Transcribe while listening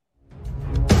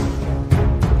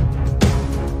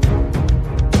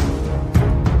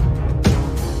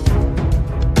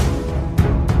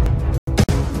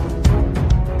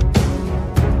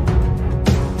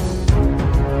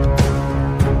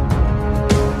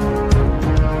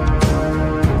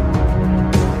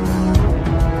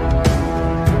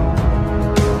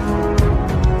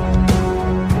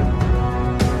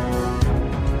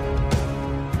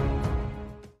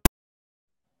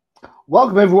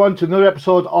Welcome everyone to another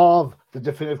episode of the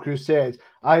Definitive Crusade.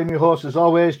 I am your host as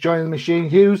always, joining the machine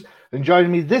Hughes, and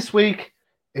joining me this week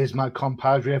is my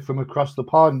compadre from across the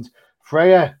pond,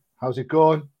 Freya. How's it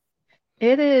going?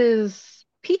 It is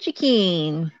peachy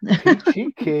keen.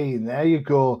 Peachy keen, there you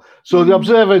go. So the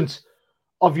observant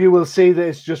of you will see that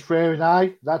it's just Freya and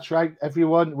I. That's right,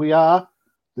 everyone. We are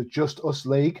the Just Us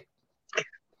League.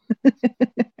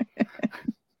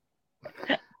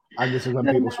 And this is when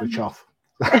people switch off.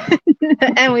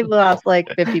 And we lost like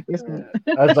 50%.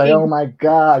 I was like, oh my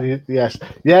God.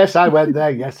 Yes, I went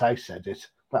there. Yes, I said it.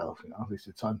 Well, at least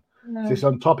it's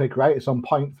on topic, right? It's on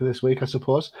point for this week, I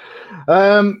suppose.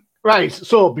 Right.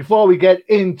 So before we get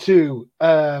into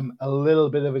a little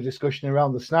bit of a discussion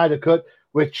around the Snyder Cut,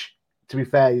 which, to be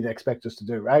fair, you'd expect us to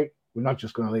do, right? We're not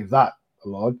just going to leave that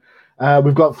alone.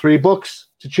 We've got 3 books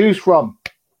to choose from.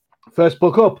 First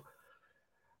book up.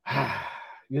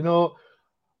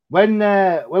 When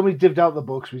we divvied out the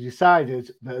books, we decided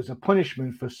that as a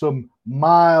punishment for some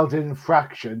mild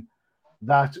infraction,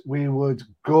 that we would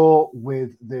go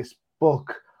with this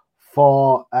book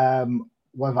for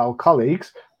one of our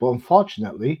colleagues. But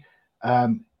unfortunately,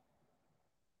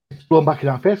 it's blown back in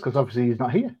our face because obviously he's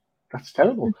not here. That's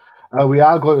terrible. We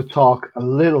are going to talk a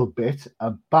little bit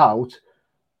about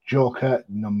Joker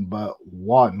number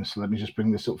 1. So let me just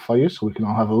bring this up for you so we can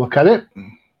all have a look at it.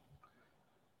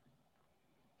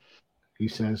 He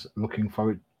says, looking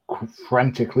for it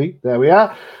frantically. There we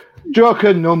are.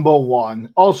 Joker number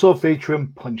 1, also featuring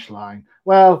Punchline.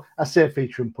 Well, I say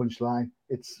featuring Punchline.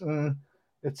 It's a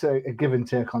give and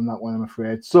take on that one, I'm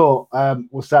afraid. So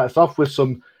we'll start us off with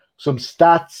some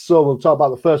stats. So we'll talk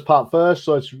about the first part first.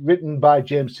 So it's written by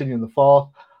James Tynion IV,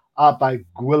 art by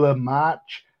Gwilla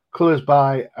March, colors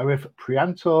by Arif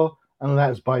Prianto, and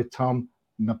letters by Tom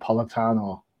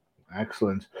Napolitano.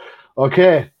 Excellent.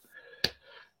 Okay.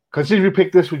 Considering we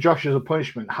picked this with Josh as a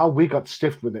punishment, how we got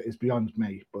stiffed with it is beyond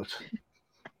me. But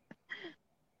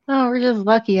we're just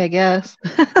lucky, I guess.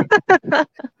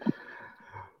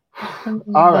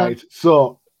 All right.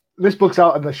 So this book's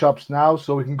out in the shops now,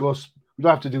 so we can go. We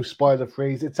don't have to do spoiler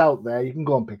freeze. It's out there. You can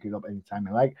go and pick it up anytime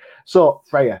you like. So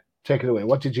Freya, take it away.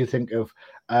 What did you think of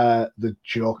the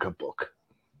Joker book?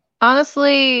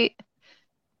 Honestly,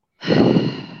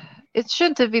 it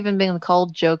shouldn't have even been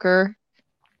called Joker.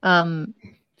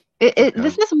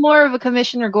 This is more of a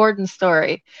Commissioner Gordon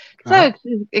story. So I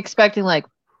was expecting like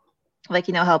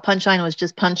how Punchline was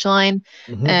just Punchline,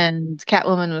 and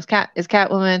Catwoman is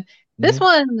Catwoman. This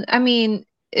one, I mean,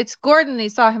 it's Gordon.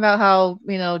 He's talking about how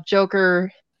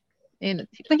Joker. He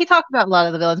talks about a lot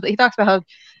of the villains, but he talks about how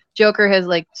Joker has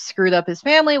like screwed up his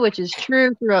family, which is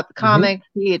true throughout the comic.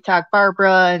 He attacked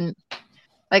Barbara, and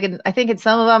I think in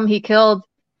some of them he killed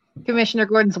Commissioner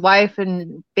Gordon's wife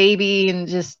and baby, and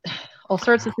just all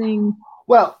sorts of things.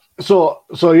 Well, so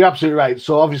you're absolutely right.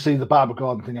 So obviously the Barbara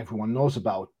Gordon thing everyone knows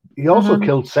about. He also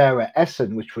killed Sarah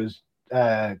Essen, which was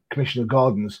Commissioner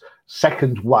Gordon's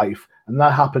second wife, and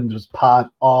that happened as part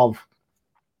of.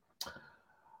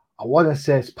 I want to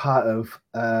say it's part of.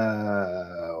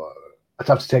 I'd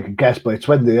have to take a guess, but it's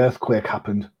when the earthquake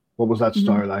happened. What was that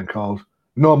storyline called?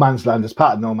 No Man's Land. It's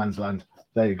part of No Man's Land.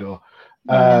 There you go.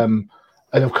 And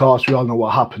of course, we all know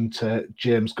what happened to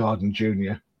James Gordon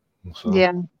Jr. So,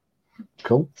 yeah.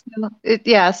 Cool.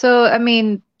 So I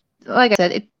mean, like I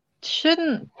said, it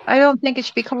shouldn't. I don't think it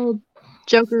should be called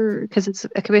Joker because it's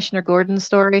a Commissioner Gordon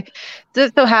story.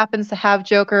 This so happens to have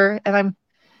Joker, and I'm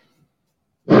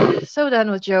so done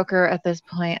with Joker at this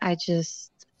point. I just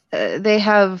they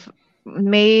have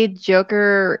made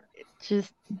Joker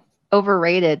just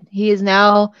overrated. He is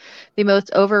now the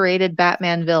most overrated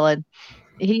Batman villain.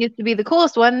 He used to be the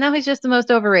coolest one. Now he's just the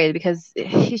most overrated because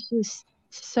he's just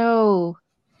so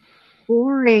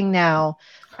boring now.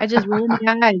 I just roll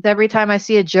my eyes every time I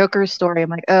see a Joker story. I'm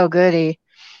like, oh goody,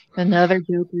 another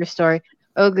Joker story.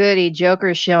 Oh goody,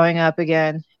 Joker's showing up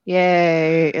again.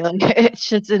 Yay! It's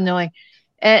just annoying.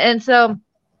 And so,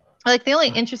 like, the only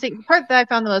interesting part that I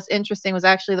found the most interesting was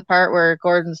actually the part where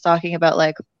Gordon's talking about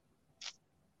like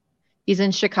he's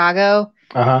in Chicago,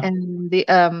 and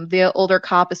the older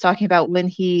cop is talking about when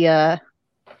he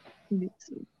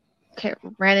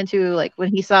ran into like when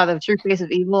he saw the true face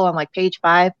of evil on like page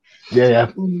 5.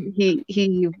 Yeah.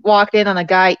 He walked in on a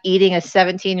guy eating a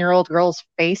 17-year-old girl's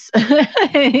face. A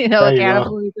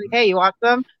cannibal. He's like, "Hey, you want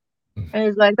some?" And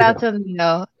he's like, "That's him,"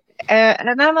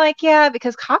 And I'm like, yeah,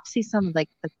 because cops see some like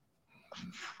the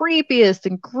creepiest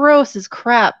and grossest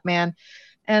crap, man.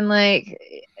 And like,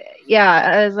 yeah,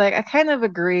 I was like, I kind of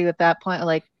agree with that point.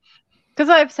 Like, because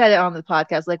I've said it on the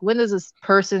podcast, like, when does this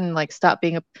person like stop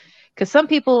being a? Because some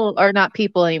people are not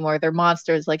people anymore; they're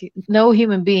monsters. Like, no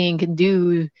human being can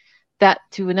do that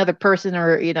to another person,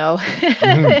 or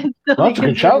Mm-hmm. still No, be it's a good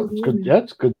considered shout. It's good. women. Yeah,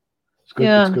 it's good. It's good.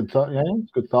 It's Yeah, good thought. Yeah,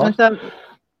 it's good I thought. thought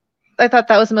I thought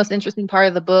that was the most interesting part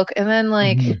of the book, and then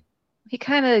Mm-hmm. he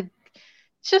kind of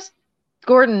just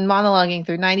Gordon monologuing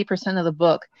through 90% of the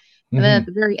book, and then Mm-hmm. at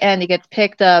the very end he gets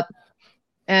picked up,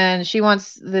 and she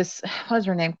wants this. What's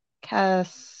her name?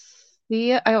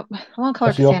 Cassia. I want to call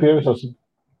her Cassandra. Cassiopeia or something.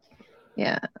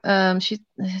 Yeah.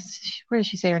 Where does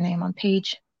she say her name on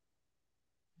page?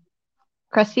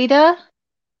 Cressida.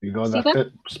 You go. Cressida. That's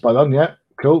it. Spot on. Yeah.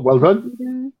 Cool. Well done.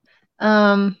 Cressida?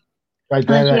 Um. Right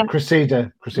And there. she,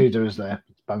 Cressida. Cressida is there.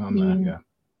 It's bang on there. yeah. Yeah.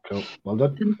 Cool. Well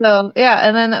done. And so yeah,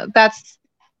 and then that's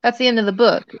the end of the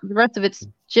book. The rest of it's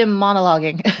Jim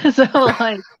monologuing. So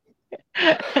like,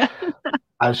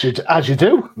 As you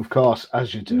do, of course,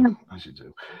 as you do, yeah. as you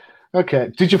do.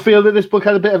 Okay. Did you feel that this book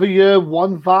had a bit of a year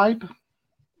one vibe?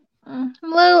 Yeah,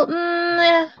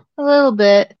 a little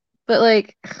bit, but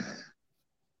like,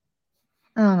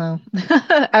 I don't know.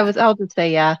 I'll just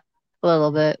say yeah, a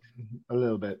little bit. A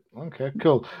little bit. Okay,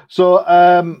 cool. So,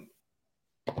 I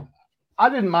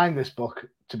didn't mind this book,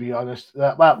 to be honest.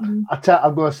 Mhm.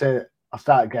 I'm going to say, I'll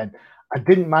start again. I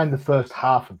didn't mind the first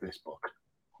half of this book.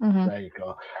 Mhm. There you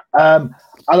go. I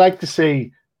like to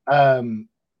see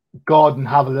Gordon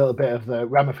have a little bit of the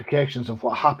ramifications of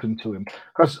what happened to him.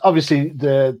 Because obviously,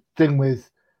 the thing with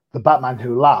the Batman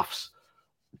Who Laughs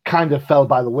kind of fell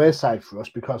by the wayside for us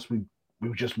because we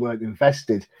just weren't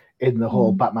invested in the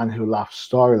whole Mhm. Batman Who Laughs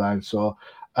storyline. So,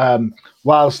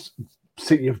 whilst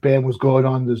City of Bane was going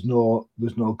on, there's no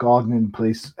Gordon in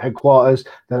police headquarters.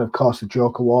 Then, of course, the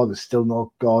Joker War. There's still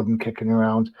no Gordon kicking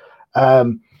around.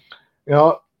 You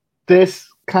know, this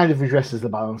kind of addresses the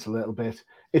balance a little bit.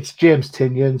 It's James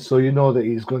Tynion, so you know that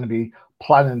he's going to be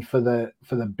planning for the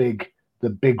big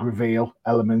reveal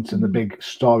elements and the Mhm. big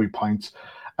story points.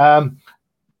 Um,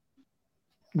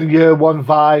 the year one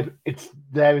vibe, it's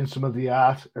there in some of the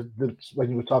art. When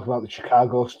you were talking about the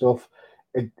Chicago stuff,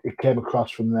 it came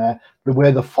across from there. The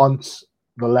way the fonts,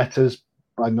 the letters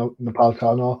by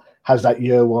Napolitano has that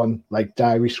year one like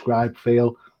diary scribe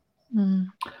feel. Mhm.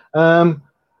 Um,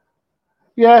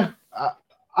 yeah,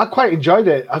 I quite enjoyed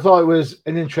it. I thought it was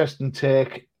an interesting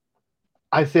take.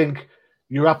 I think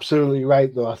you're absolutely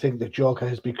right, though. I think the Joker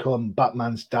has become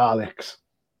Batman's Daleks,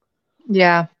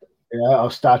 Yeah. yeah,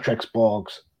 or Star Trek's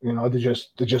Borgs. You know, they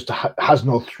just has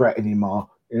no threat anymore.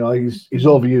 You know, he's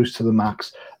overused to the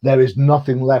max. There is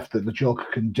nothing left that the Joker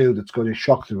can do that's going to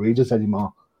shock the readers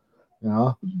anymore. You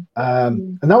know,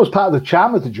 Mhm. and that was part of the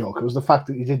charm of the Joker was the fact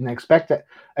that you didn't expect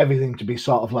everything to be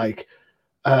sort of like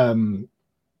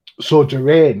so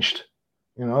deranged.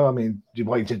 You know, I mean,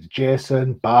 what he did to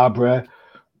Jason, Barbara,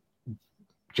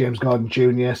 James Gordon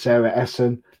Jr., Sarah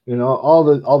Essen, you know, all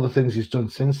the things he's done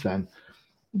since then.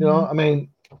 You know, Mhm. I mean,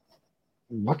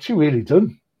 what's he really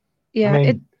done? I Yeah.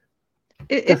 mean,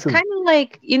 It's this is. kind of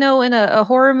like, in a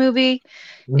horror movie,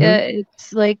 Mm-hmm,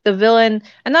 it's like the villain,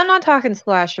 and I'm not talking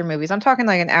slasher movies. I'm talking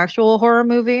like an actual horror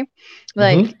movie, mm-hmm,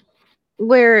 like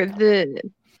where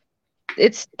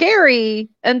it's scary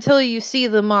until you see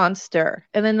the monster,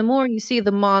 and then the more you see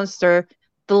the monster,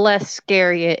 the less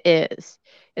scary it is.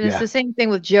 And it's yeah, the same thing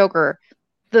with Joker.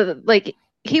 The like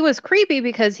he was creepy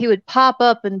because he would pop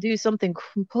up and do something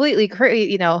completely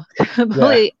crazy, yeah,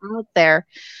 completely out there.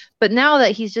 But now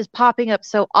that he's just popping up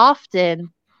so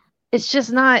often, it's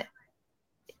just not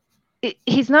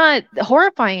he's not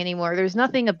horrifying anymore. There's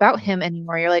nothing about him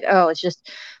anymore. You're like, oh, it's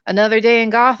just another day in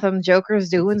Gotham. Joker's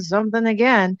doing something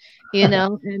again,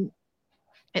 and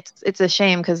it's a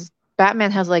shame because Batman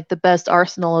has like the best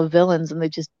arsenal of villains, and they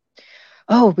just,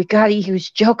 oh, we gotta use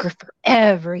Joker for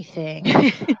everything.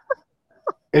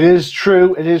 It is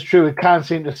true. It is true. It can't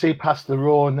seem to see past their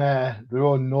own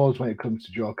nose when it comes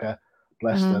to Joker.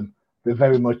 Bless Hmm. them. They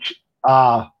very much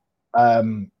are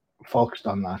focused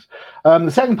on that. The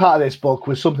second part of this book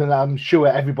was something that I'm sure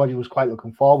everybody was quite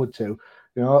looking forward to.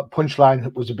 You know,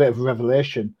 Punchline was a bit of a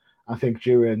revelation. I think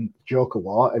during Joker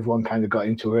War, everyone kind of got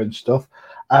into it and stuff.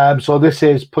 So this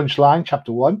is Punchline,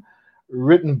 Chapter 1,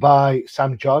 written by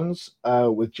Sam Johns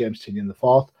with James Tynion the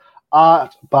Fourth,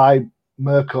 art by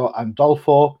Mirko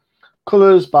Andolfo,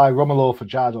 colours by Romulo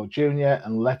Fajardo Jr.,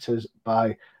 and letters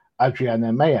by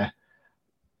Adriana Meyer.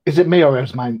 Is it me or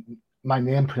is my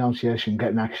name pronunciation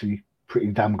getting actually pretty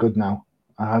damn good now?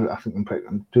 I think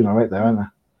I'm doing all right there, aren't I?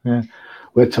 Yeah.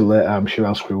 Wait till later. I'm sure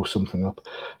I'll screw something up.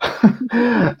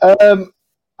 I don't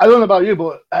know about you,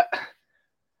 but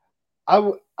I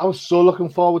was so looking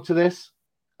forward to this,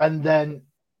 and then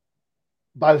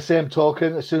by the same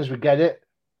token, as soon as we get it,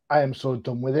 I am so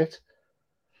done with it.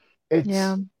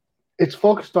 Yeah. It's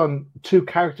focused on two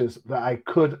characters that I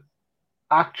could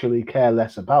actually care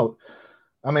less about.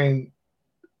 I mean,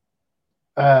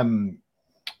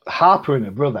 Harper and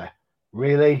her brother,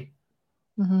 really?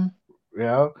 Mm-hmm. You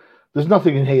know, there's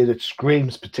nothing in here that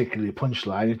screams particularly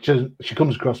punchline. It just she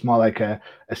comes across more like a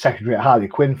secondary Harley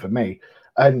Quinn for me.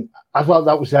 And I thought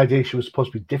that was the idea. She was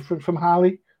supposed to be different from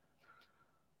Harley.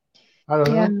 I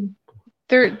don't Yeah. know.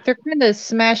 They're kind of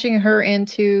smashing her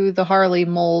into the Harley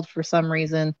mold for some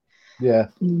reason. Yeah.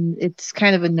 It's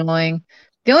kind of annoying.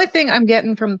 The only thing I'm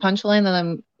getting from the punchline that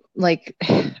I'm like,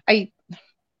 I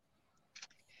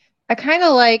kind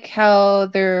of like how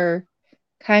they're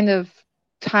kind of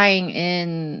tying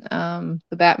in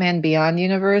the Batman Beyond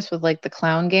universe with like the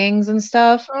clown gangs and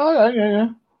stuff. Oh yeah.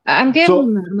 I'm giving So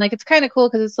them like it's kind of cool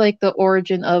because it's like the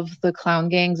origin of the clown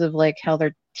gangs of like how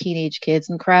they're teenage kids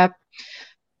and crap.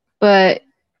 But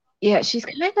yeah, she's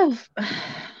kind of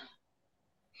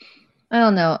I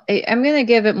don't know. I'm gonna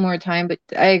give it more time, but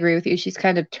I agree with you. She's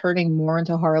kind of turning more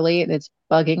into Harley, and it's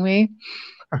bugging me.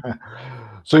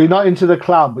 so you're not into the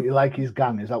clown, but you like his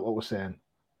gang. Is that what we're saying?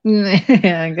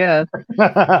 Yeah, I guess.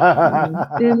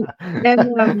 And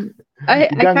Your I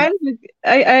gang, kind of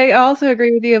I also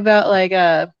agree with you about like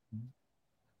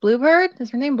Bluebird. Is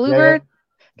her name yeah, Bluebird?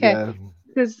 Okay, yeah.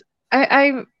 because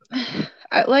like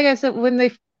I said when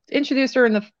they introduced her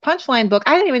in the Punchline book,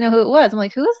 I didn't even know who it was. I'm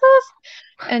like, who is this?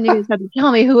 And you guys had to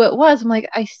tell me who it was. I'm like,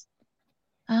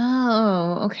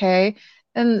 oh, okay.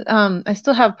 And I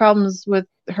still have problems with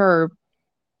her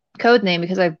code name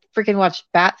because I freaking watched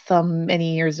Bat Thumb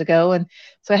many years ago, and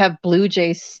so I have Blue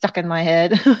Jay stuck in my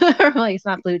head. Like it's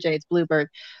not Blue Jay, it's Bluebird.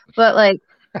 But like,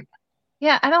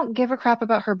 yeah, I don't give a crap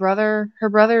about her brother.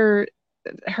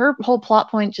 Her whole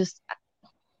plot point just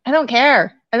I don't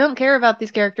care. I don't care about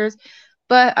these characters.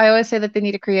 But I always say that they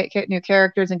need to create new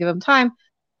characters and give them time.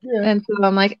 Yeah. And so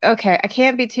I'm like, okay, I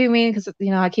can't be too mean because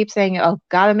I keep saying, oh,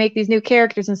 gotta make these new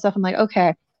characters and stuff. I'm like,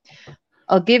 okay,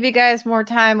 I'll give you guys more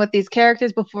time with these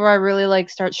characters before I really like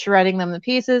start shredding them to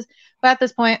pieces. But at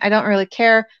this point, I don't really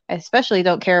care. I especially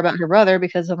don't care about her brother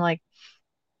because I'm like,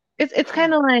 it's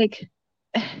kind of like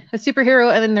a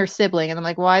superhero and then their sibling, and I'm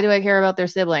like, why do I care about their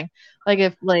sibling? Like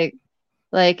if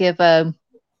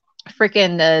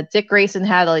freaking Dick Grayson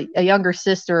had a younger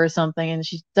sister or something, and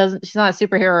she's not a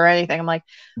superhero or anything. I'm like,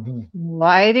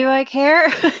 why do I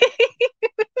care?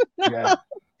 Yeah.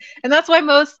 And that's why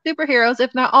most superheroes,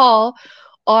 if not all,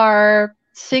 are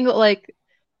single, like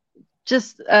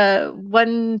just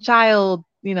one child.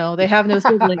 They have no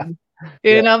siblings.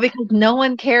 Because no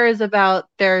one cares about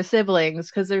their siblings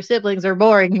because their siblings are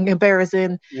boring in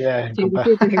comparison Yeah. to the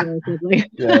superhero sibling.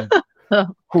 Yeah.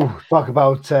 Talk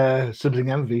about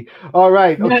sibling envy. All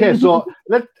right. Okay. So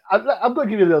I'm going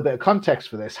to give you a little bit of context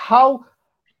for this. How,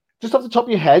 just off the top of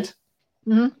your head,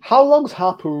 how long's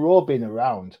Harper Row been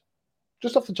around?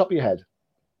 Just off the top of your head.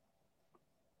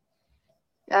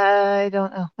 I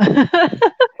don't know.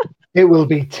 It will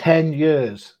be 10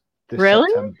 years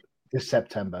Really? This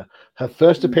September. Her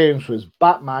first appearance was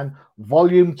Batman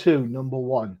Volume 2, number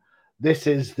 1. This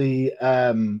is the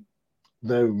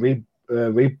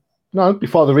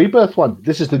before the Rebirth one.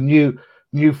 This is the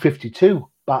new 52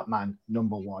 Batman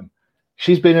number 1.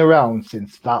 She's been around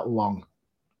since that long.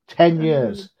 10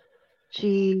 years.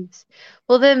 Jeez.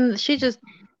 Well, then she just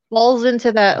falls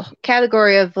into that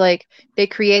category of like they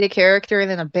create a character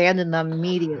and then abandon them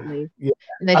immediately. Yeah.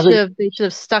 And they should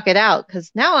have stuck it out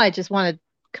because now I just want to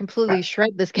completely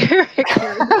shred this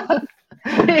character.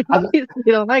 You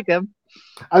don't like him.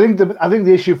 I think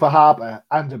the issue for Harper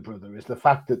and her brother is the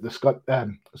fact that the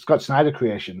Scott Snyder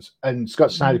creations and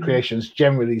Scott Snyder creations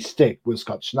generally stick with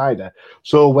Scott Snyder.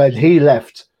 So when he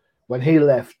left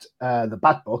the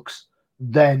Bat books,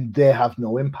 then they have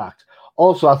no impact.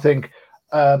 Also, I think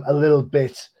a little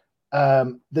bit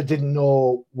they didn't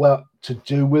know what to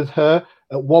do with her.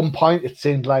 At one point, it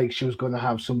seemed like she was going to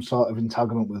have some sort of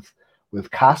entanglement with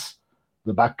Cass,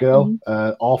 the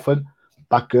Batgirl, orphan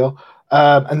Batgirl.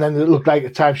 And then it looked like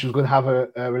at times she was going to have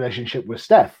a relationship with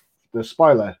Steph, the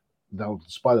spoiler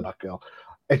Batgirl.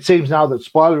 It seems now that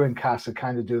Spoiler and Cass are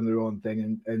kind of doing their own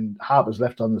thing, and Harper's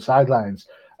left on the sidelines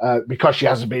because she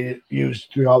hasn't been used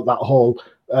throughout that whole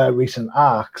recent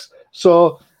arcs.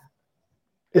 So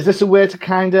is this a way to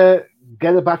kind of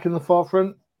get her back in the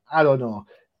forefront? I don't know.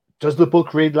 Does the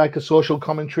book read like a social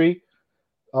commentary?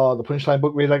 Or the Punchline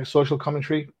book read like a social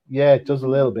commentary? Yeah, it does a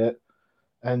little bit.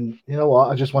 And you know what?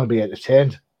 I just want to be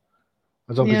entertained.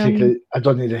 I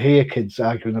don't need to hear kids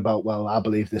arguing about, well, I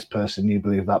believe this person, you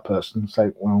believe that person. It's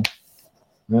like, well,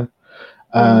 yeah.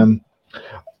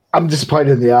 I'm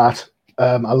disappointed in the art.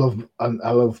 I love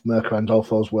Mirka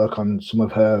Andolfo's work on some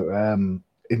of her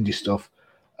indie stuff.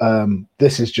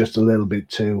 This is just a little bit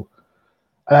too.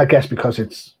 And I guess because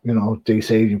it's,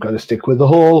 DC, you've got to stick with the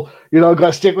whole, got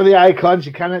to stick with the icons.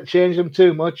 You cannot change them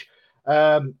too much.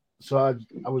 So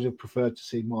I would have preferred to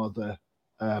see more of the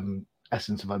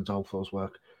essence of Andolfo's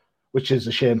work, which is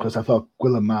a shame because I thought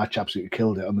Gwilym March absolutely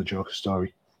killed it on the Joker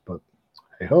story. But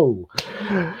hey ho.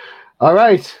 All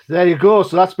right, there you go.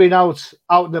 So that's been out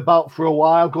and about for a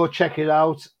while. Go check it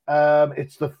out.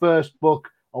 It's the first book,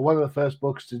 or one of the first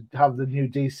books, to have the new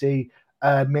DC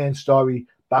main story,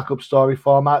 backup story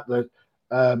format that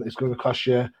is going to cost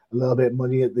you a little bit of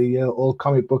money at the old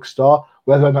comic book store.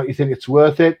 Whether or not you think it's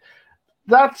worth it,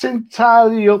 that's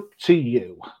entirely up to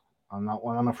you on that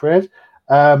one, I'm afraid.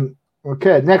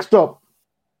 Okay, next up,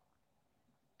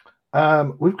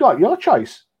 we've got your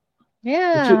choice.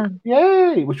 Yeah.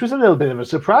 Which was a little bit of a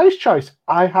surprise choice,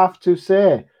 I have to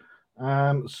say.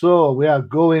 So we are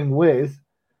going with,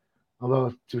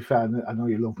 although to be fair, I know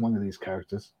you love one of these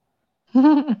characters.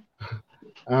 All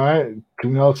right,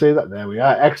 can we all say that? There we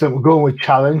are. Excellent. We're going with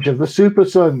Challenge of the Super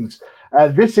Sons.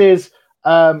 This is,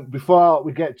 before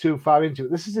we get too far into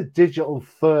it, this is a digital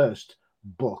first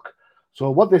book. So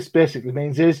what this basically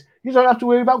means is you don't have to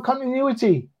worry about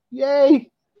continuity. Yay!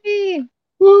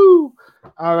 Woo!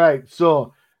 All right,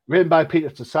 so written by Peter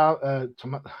I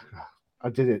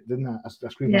did it, didn't I? I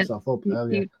screwed myself up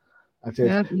earlier. I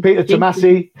did. Peter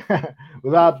Tomasi,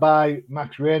 with art by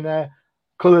Max Rayner,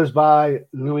 colors by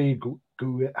Louis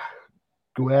Guerra,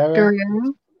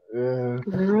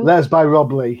 letters by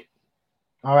Rob Lee.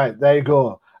 All right, there you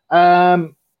go. I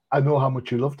know how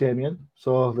much you love Damien,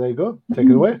 so there you go. Take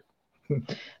it away.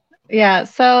 Yeah,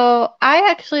 so I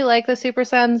actually like the Super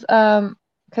Sons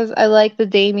because I like the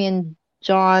Damien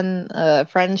John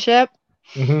friendship.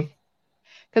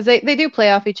 Because they do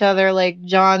play off each other. Like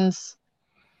John's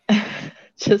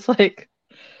just like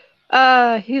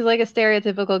he's like a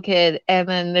stereotypical kid, and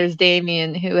then there's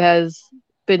Damien who has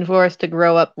been forced to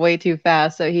grow up way too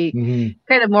fast, so he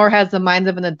kind of more has the mind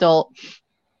of an adult,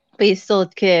 but he's still a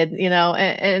kid,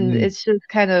 and it's just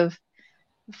kind of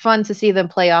fun to see them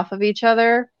play off of each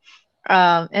other.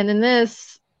 And in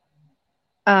this,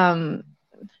 I'm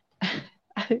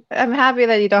happy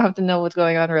that you don't have to know what's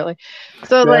going on, really.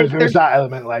 So there's that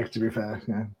element, to be fair.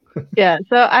 Yeah.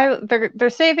 So they're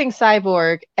saving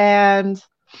Cyborg, and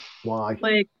why?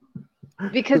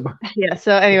 Because yeah.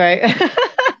 So anyway,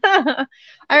 I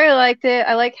really liked it.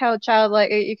 I like how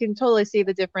childlike. You can totally see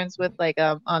the difference with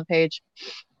on page,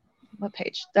 what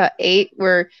page? 8,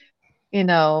 where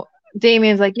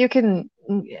Damien's like, you can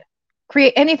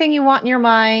create anything you want in your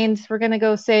mind. We're gonna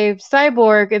go save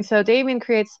Cyborg, and so Damien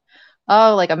creates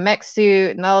like a mech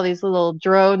suit and all these little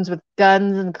drones with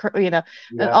guns and and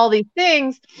all these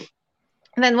things.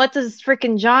 And then what does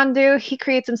freaking John do? He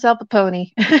creates himself a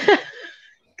pony.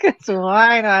 Because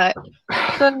why not?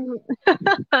 So,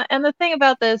 and the thing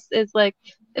about this is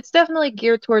it's definitely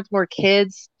geared towards more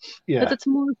kids, but it's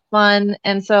more fun.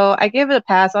 And so I give it a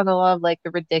pass on a lot of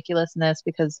the ridiculousness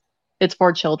because it's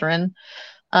for children.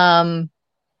 And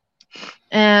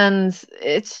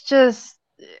it's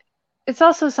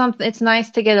also something, it's nice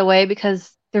to get away because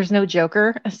there's no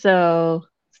Joker. So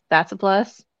that's a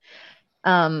plus.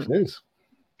 It is.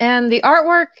 And the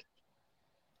artwork,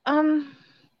 I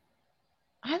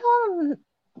don't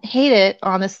hate it,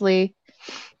 honestly.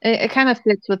 It kind of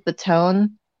fits with the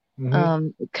tone.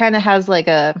 It kind of has like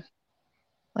a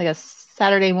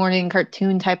Saturday morning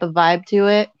cartoon type of vibe to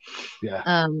it.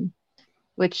 Yeah.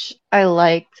 Which I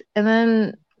liked. And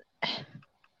then I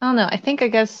don't know. I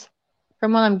guess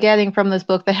from what I'm getting from this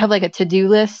book, they have a to-do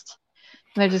list.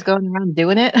 And they're just going around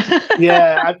doing it.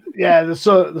 There's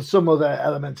some other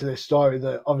element to this story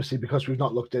that obviously, because we've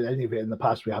not looked at any of it in the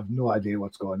past, we have no idea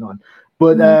what's going on.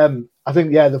 But I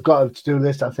think they've got a to-do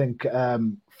list. I think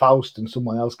Faust and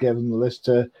someone else gave them the list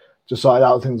to sort it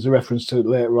out. I think there's a reference to it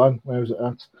later on. Where was it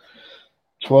at?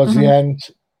 Towards the end.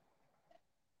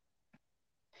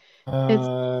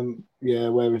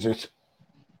 Where is it?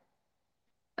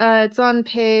 It's on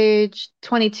page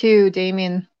 22,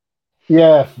 Damien.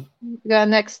 Yeah. We got a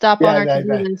next stop on our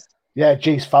to-do list. Yeah,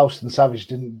 geez, Faust and Savage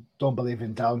don't believe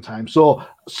in downtime. So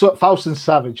Faust and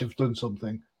Savage have done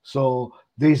something. So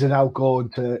these are now going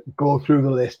to go through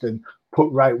the list and put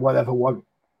right whatever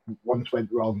once went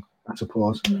wrong, I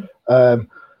suppose. But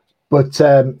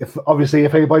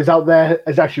if anybody's out there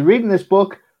is actually reading this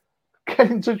book,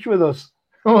 get in touch with us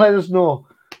and let us know.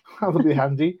 That would be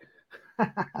handy.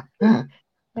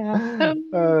 So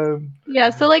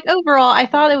overall, I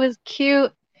thought it was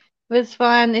cute. It was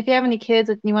fun. If you have any kids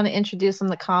and you want to introduce them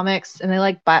to comics and they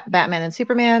like Batman and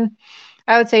Superman,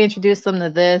 I would say introduce them to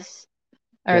this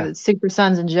or the Super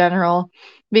Sons in general,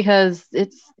 because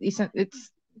it's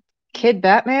Kid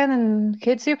Batman and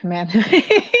Kid Superman.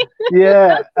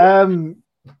 Yeah.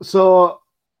 So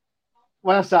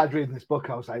when I started reading this book,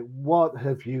 I was like, "What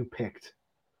have you picked?"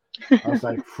 I was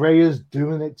like, "Freya's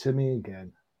doing it to me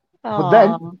again." But then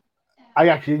Aww. I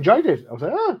actually enjoyed it. I was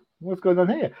like, "Oh, what's going on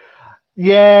here?"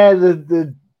 Yeah,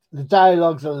 the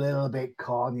dialogue's a little bit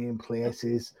corny in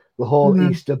places. The whole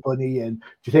Mhm. Easter bunny and do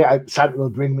you think Santa will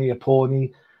bring me a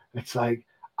pony? It's like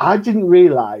I didn't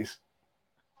realize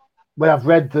when I've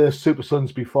read the Super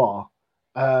Sons before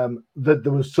that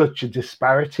there was such a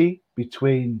disparity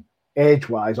between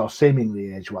age-wise or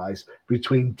seemingly age-wise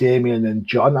between Damien and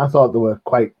John. I thought they were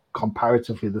quite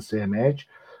comparatively the same age.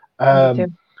 I did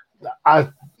too. I,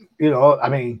 I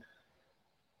mean,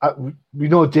 we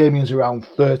know Damien's around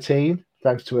 13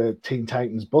 thanks to a Teen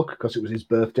Titans book because it was his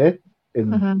birthday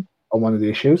on one of the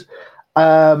issues.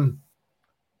 And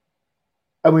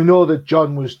we know that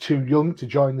John was too young to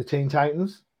join the Teen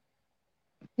Titans.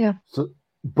 Yeah. So,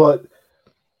 but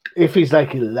if he's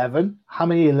like 11, how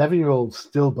many 11-year-olds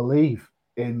still believe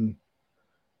in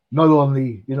not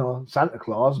only, Santa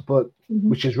Claus, but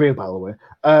which is real, by the way.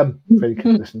 Freddie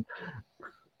kept listening.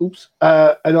 Oops.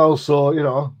 And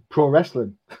also, pro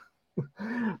wrestling.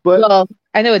 But well,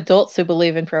 I know adults who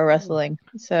believe in pro wrestling,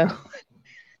 so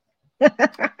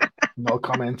no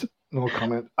comment.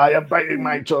 I am biting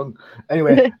my tongue.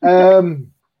 Anyway, where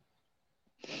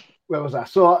was that?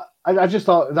 So I just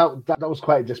thought that was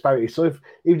quite a disparity. So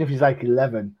even if he's like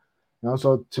 11,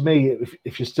 so to me,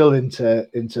 if you're still into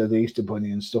the Easter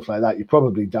Bunny and stuff like that, you're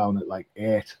probably down at like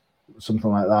 8,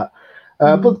 something like that.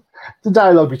 But the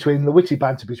dialogue the witty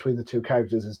banter between the two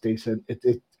characters is decent.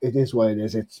 It is what it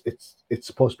is. It's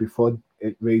supposed to be fun.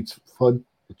 It reads fun.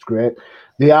 It's great.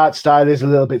 The art style is a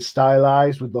little bit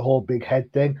stylized with the whole big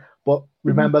head thing. But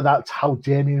remember, that's how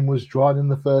Damien was drawn in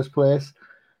the first place.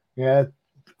 Yeah,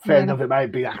 fair enough. It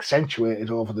might be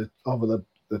accentuated over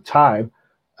the time,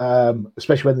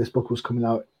 especially when this book was coming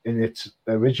out in its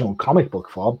original comic book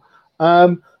form.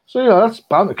 So that's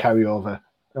bound to carry over.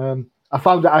 I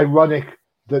found it ironic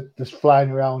that there's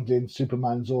flying around in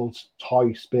Superman's old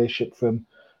toy spaceship from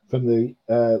the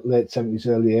late 70s,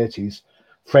 early 80s.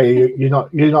 Freya, you're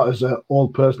not as an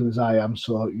old person as I am,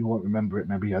 so you won't remember it.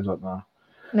 Maybe, I don't know.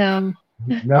 No,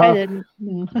 I didn't.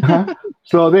 No.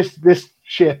 So this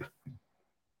ship,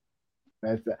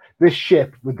 with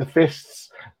the fists,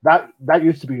 that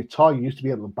used to be a toy. You used to be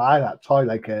able to buy that toy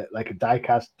like a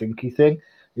die-cast dinky thing.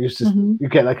 You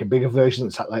get like a bigger version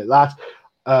that's like that.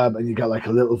 And you get like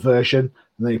a little version,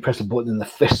 and then you press a button and the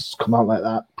fists come out like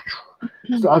that.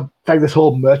 So I think this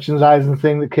whole merchandising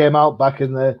thing that came out back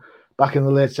in the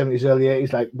late 70s, early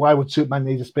 80s, like why would Superman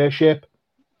need a spaceship?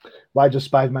 Why does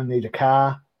Spider-Man need a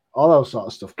car? All that sort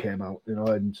of stuff came out,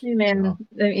 and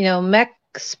Mech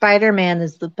Spider-Man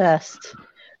is the best.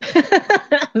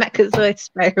 Mechazoid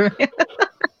Spider-Man.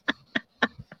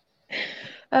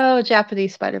 Oh,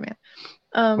 Japanese Spider-Man.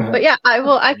 But yeah,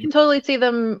 I can totally see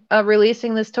them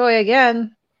releasing this toy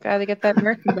again. Got to get that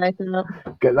merchandise out.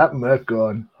 Get that merch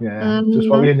going. Yeah, just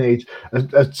what we need.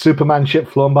 A Superman ship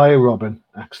flown by a Robin.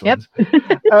 Excellent.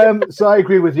 Yep. So I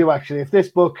agree with you, actually. If this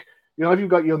book, if you've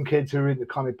got young kids who are into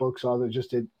comic books or they're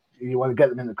just you want to get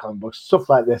them into comic books, stuff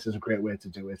like this is a great way to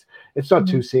do it. It's not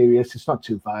too serious. It's not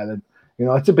too violent.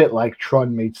 It's a bit like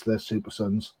Tron meets the Super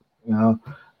Sons. Yeah.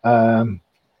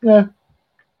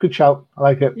 Good shout. I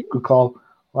like it. Good call.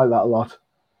 I like that a lot.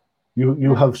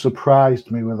 You have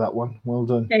surprised me with that one. Well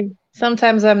done. Hey,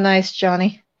 sometimes I'm nice,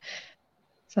 Johnny.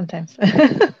 Sometimes.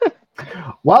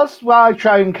 Whilst I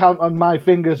try and count on my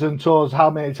fingers and toes how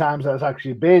many times that's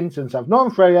actually been since I've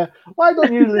known Freya, why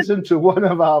don't you listen to one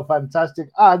of our fantastic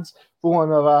ads for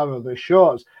one of our other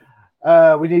shows?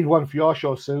 We need one for your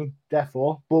show soon,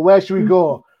 therefore. But where should we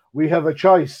go? We have a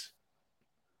choice.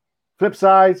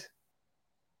 Flipside,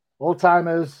 Old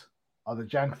Timers, or the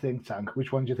Jank Think Tank.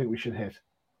 Which one do you think we should hit?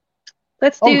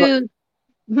 Let's do.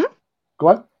 Go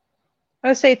on. I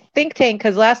would say Think Tank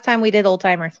because last time we did Old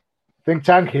Timers. Think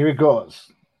Tank, here it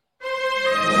goes.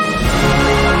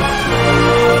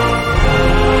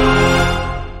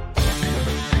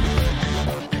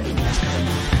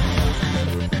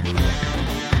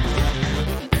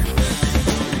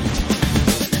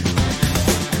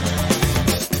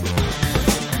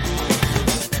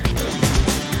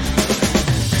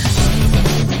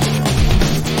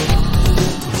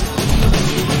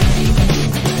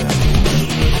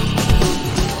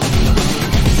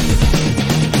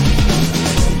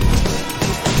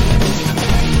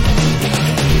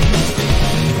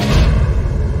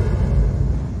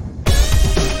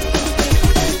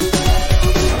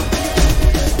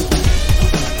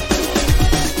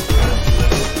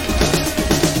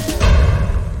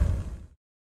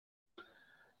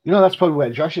 You know, that's probably where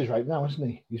Josh is right now, isn't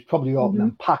he? He's probably Mm-hmm.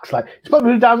 opening packs. Like he's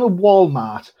probably down to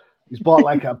Walmart. He's bought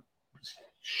like a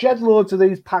shed loads of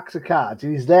these packs of cards,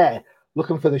 and he's there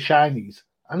looking for the shinies.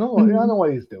 I know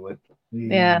what he's doing.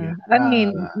 Yeah, I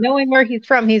mean, knowing where he's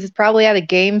from, he's probably at a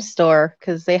game store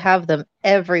because they have them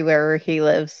everywhere where he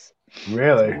lives.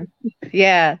 Really? So,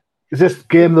 yeah. Is this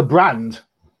game the brand?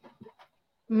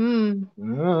 Mm.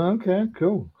 Oh, okay,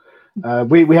 cool.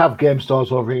 We have game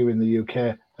stores over here in the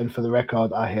UK, and for the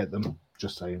record, I hate them.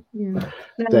 Just saying. Yeah.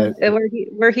 No,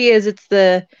 where he is, it's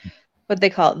what they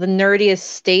call it, the nerdiest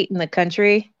state in the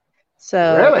country.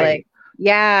 So Really? like,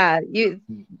 yeah,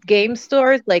 game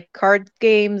stores like card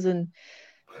games and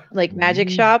like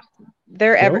magic shops, Cool.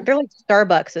 they're like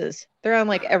Starbuckses. They're on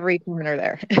like every corner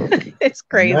there. It's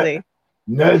crazy.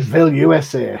 Nerdville,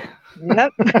 USA.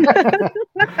 Yep.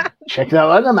 Check it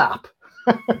out on the map.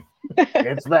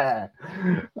 It's there.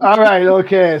 All right,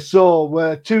 okay. So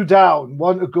we're 2 down,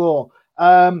 1 to go.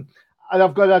 And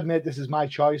I've got to admit, this is my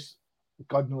choice.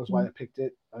 God knows why I picked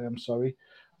it. I am sorry.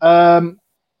 I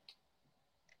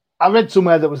read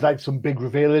somewhere that was like some big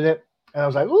reveal in it, and I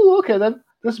was like, "Oh, okay, then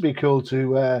this would be cool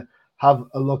to have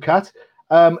a look at."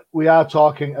 We are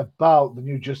talking about the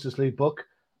new Justice League book.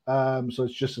 So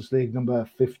it's Justice League number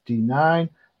 59.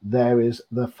 There is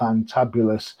the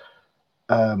fantabulous,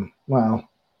 kind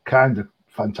of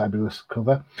fantabulous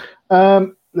cover.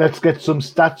 Let's get some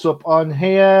stats up on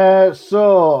here.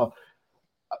 So,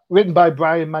 written by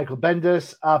Brian Michael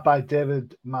Bendis, art by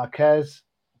David Marquez,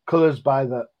 colors by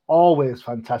the always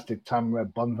fantastic Tamara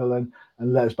Bonvillain,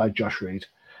 and letters by Josh Reed.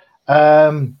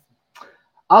 I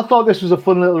thought this was a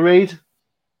fun little read,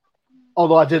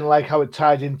 although I didn't like how it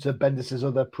tied into Bendis's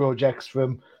other projects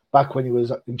from back when he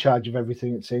was in charge of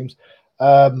everything, it seems.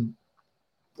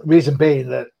 Reason being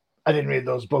that I didn't read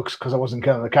those books because I wasn't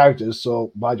counting the characters,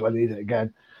 so why do I need it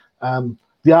again?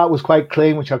 The art was quite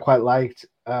clean, which I quite liked,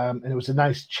 and it was a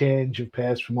nice change of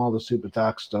pace from all the super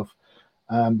dark stuff.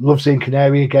 Love seeing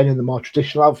Canary again in the more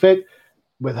traditional outfit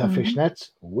with her fishnets.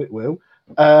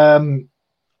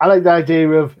 I like the idea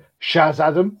of Shaz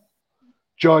Adam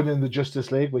joining the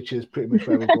Justice League, which is pretty much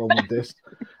where we're going with this.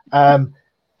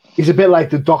 He's a bit like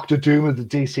the Doctor Doom of the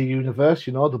DC universe,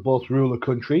 you know, they both rule a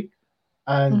country,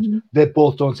 and they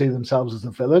both don't see themselves as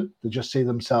the villain. They just see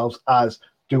themselves as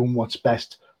doing what's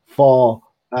best for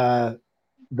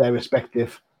their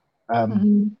respective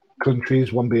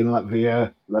countries, one being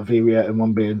Latveria, and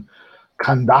one being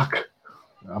Kandak.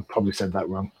 I've probably said that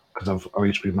wrong because I've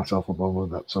already screwed myself up over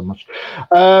that so much.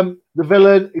 The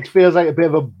villain, it feels like a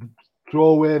bit of a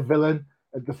throwaway villain.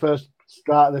 At the first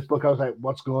start of this book, I was like,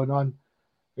 what's going on?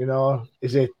 You know,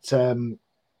 is it supposed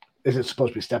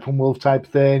to be Steppenwolf type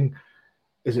thing?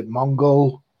 Is it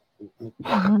Mongol?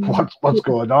 What's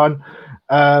going on?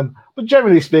 But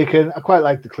generally speaking, I quite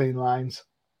like the clean lines.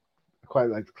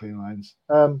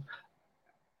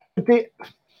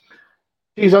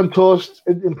 He's on toast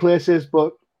in places,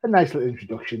 but a nice little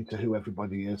introduction to who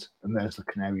everybody is. And there's the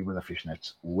canary with the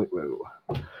fishnets.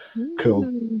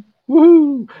 Cool.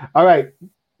 Woohoo! All right.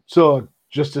 So,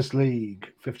 Justice League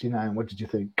 59. What did you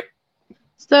think?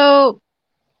 So,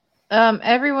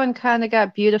 everyone kind of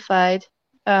got beautified.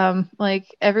 Like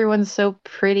everyone's so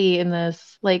pretty in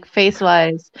this, like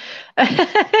face-wise.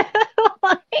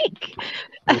 Like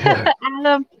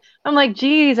Adam, I'm like,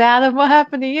 geez, Adam, what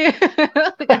happened to you?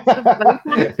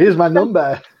 Here's my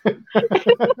number. His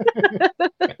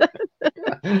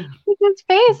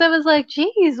face, I was like,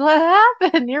 geez, what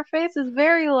happened? Your face is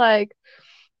very like,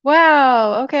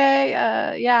 wow,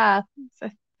 okay, yeah.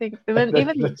 I think even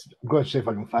I'm going to see if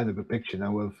I can find a picture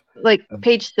now of like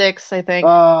page 6, I think.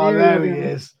 Oh, there he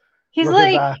is. He's Look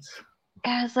like, at that.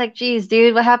 I was like, geez,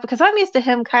 dude, what happened? Because I'm used to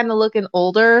him kind of looking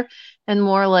older and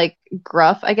more like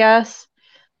gruff, I guess.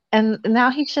 And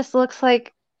now he just looks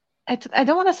like, I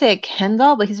don't want to say a Ken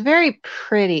doll, but he's very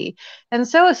pretty. And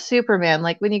so is Superman.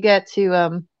 Like when you get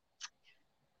to,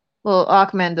 well,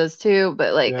 Aquaman does too,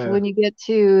 but like when you get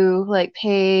to like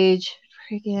page,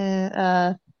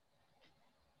 freaking,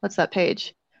 what's that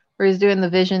page? Where he's doing the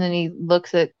vision and he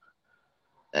looks at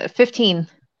 15.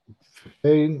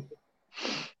 15.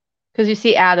 Because you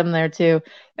see Adam there too.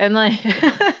 And like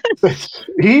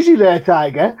easy there,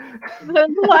 Tiger. Well,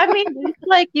 I mean, it's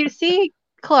like you see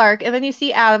Clark and then you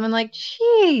see Adam and like,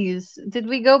 geez, did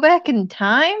we go back in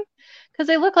time? Because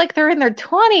they look like they're in their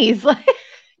 20s. Like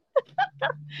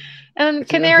and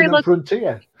it's Canary looks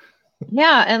frontier.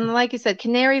 Yeah, and like you said,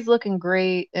 Canary's looking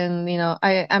great, and you know,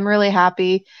 I'm really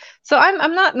happy. So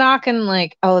I'm not knocking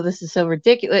like, oh, this is so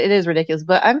ridiculous. It is ridiculous,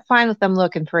 but I'm fine with them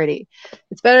looking pretty.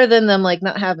 It's better than them like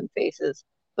not having faces.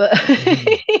 But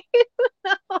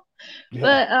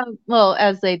but well,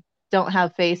 as they don't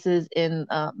have faces in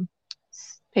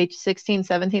page 16,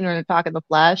 17 when they're talking the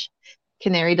Flash.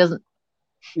 Canary doesn't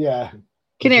Yeah.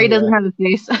 Canary So, doesn't have a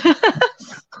face.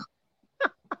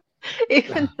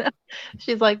 Even though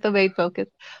she's like the main focus.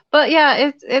 But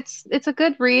yeah, it's a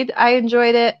good read. I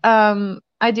enjoyed it.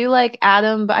 I do like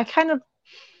Adam, but I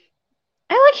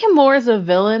like him more as a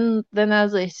villain than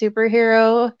as a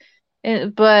superhero.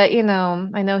 But you know,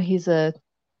 I know he's a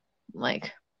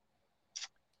like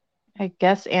I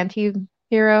guess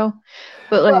anti-hero.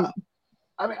 But like well,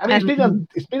 I mean, I don't know.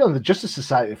 he's been on the Justice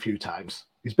Society a few times.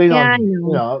 He's been Yeah, I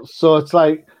on, know. so it's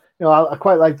like, I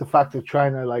quite like the fact they're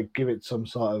trying to like give it some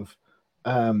sort of,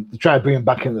 they're trying to bring him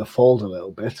back into the fold a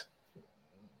little bit.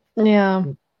 Yeah.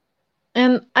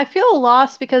 And I feel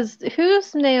lost because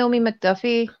who's Naomi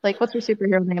McDuffie? Like, what's her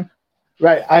superhero name?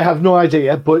 Right, I have no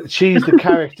idea, but she's the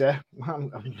character. Okay,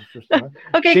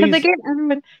 because she's they gave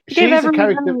she's a everyone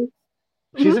character. Mhm.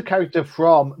 She's a character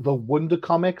from the Wonder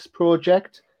Comics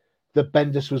project that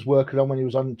Bendis was working on when he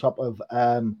was on top of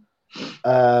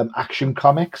Action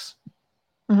Comics.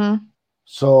 Mhm.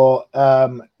 So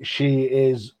she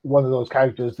is one of those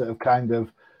characters that have kind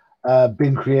of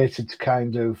been created to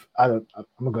kind of, I'm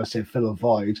not going to say fill a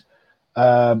void,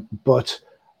 but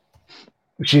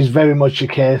she's very much a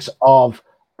case of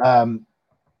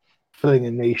filling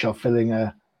a niche or filling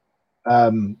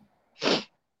um,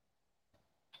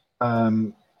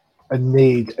 a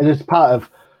need, and it's part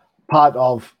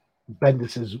of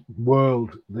Bendis's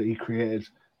world that he created.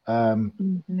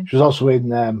 Mhm. She was also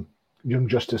in Young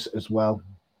Justice as well.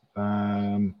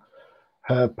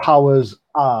 Her powers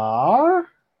are,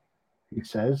 he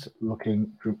says,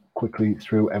 looking quickly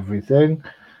through everything.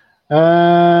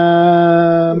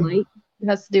 Light. It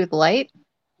has to do with light.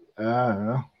 I don't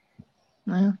know.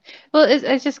 Yeah. Well,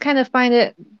 I just kind of find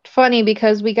it funny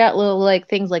because we got little like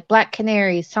things like Black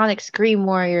Canary, Sonic Scream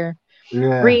Warrior,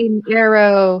 Yeah. Green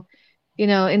Arrow, you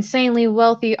know, insanely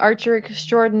wealthy archer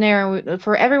extraordinaire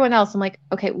for everyone else. I'm like,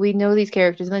 okay, we know these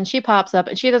characters. And then she pops up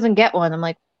and she doesn't get one. I'm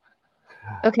like,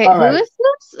 okay, All who right. is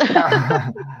this?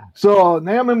 So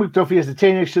Naomi McDuffie is a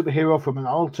teenage superhero from an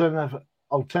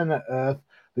alternate Earth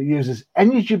that uses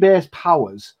energy-based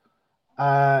powers.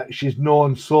 She's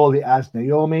known solely as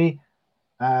Naomi.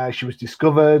 She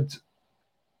discovers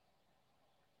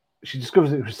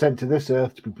that it was sent to this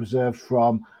Earth to be preserved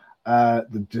from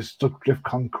the destructive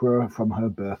conqueror from her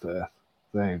birth Earth.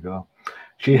 There you go.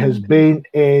 She has been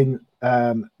in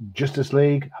Justice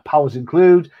League. Her powers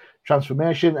include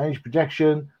transformation, energy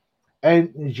projection,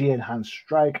 energy enhanced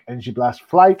strike, energy blast,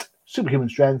 flight, superhuman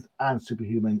strength, and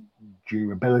superhuman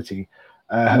durability.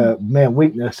 Her main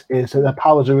weakness is that her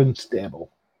powers are unstable.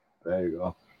 There you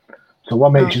go. So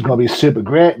one minute she's going to be super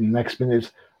great, and the next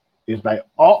minute is like,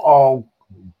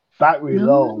 battery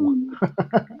low,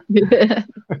 No.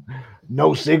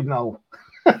 no signal.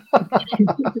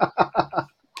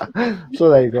 So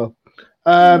there you go.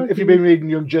 If you've been reading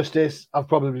Young Justice, I've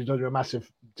probably done you a massive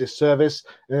disservice.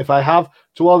 And if I have,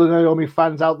 to all the Naomi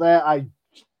fans out there, I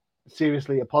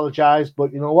seriously apologize.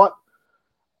 But you know what?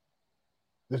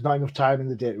 There's not enough time in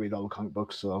the day to read all the comic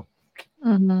books, so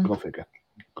go figure.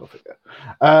 Go figure.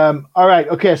 All right.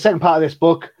 Okay. Second part of this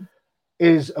book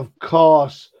is, of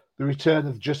course, The Return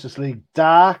of Justice League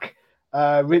Dark,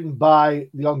 written by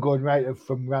the ongoing writer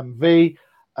from Ram V,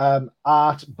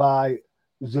 art by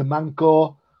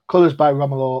Zumanko, colors by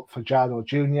Romulo Fajardo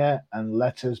Jr., and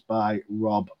letters by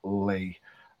Rob Lee.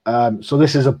 So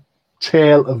this is a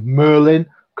tale of Merlin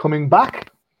coming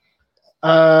back.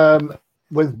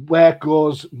 With Where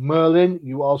Goes Merlin,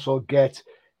 you also get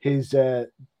his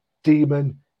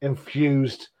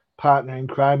demon-infused partner in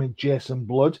crime in Jason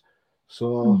Blood.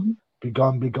 So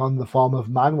begone, the form of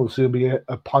man will soon be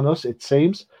upon us, it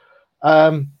seems.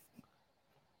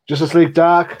 Justice League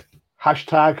Dark,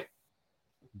 hashtag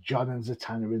John and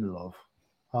Zatanna in love.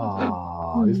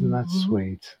 Oh, isn't that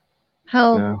sweet?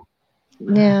 How,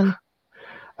 man.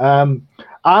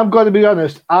 I'm going to be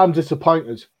honest, I'm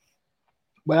disappointed.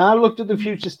 When I looked at the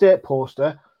Future State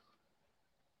poster,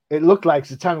 it looked like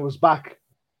Zatanna was back.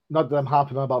 Not that I'm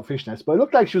harping on about fishnets, but it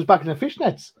looked like she was back in the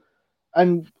fishnets.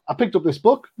 And I picked up this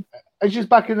book, and she's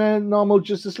back in a normal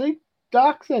Justice League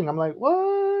Dark thing. I'm like,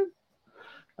 what?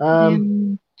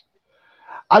 I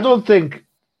don't think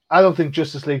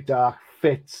Justice League Dark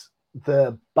fits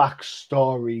the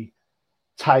backstory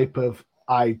type of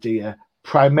idea,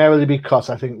 primarily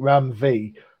because I think Ram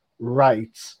V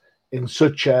writes in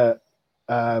such a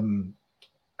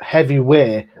heavy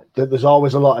way that there's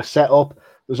always a lot of setup,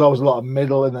 there's always a lot of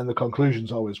middle, and then the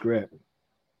conclusion's always great.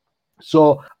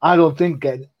 So I don't think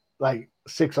getting like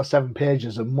 6 or 7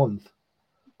 pages a month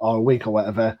or a week or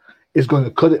whatever is going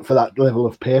to cut it for that level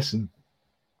of pacing.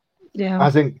 Yeah. I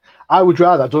think I would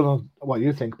rather, I don't know what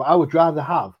you think, but I would rather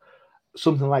have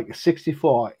something like a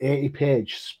 64,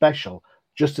 80-page special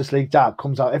Justice League Dark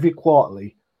comes out every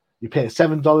quarterly. You pay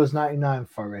 $7.99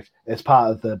 for it as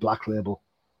part of the Black Label.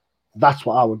 That's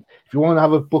what I would. If you want to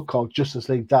have a book called Justice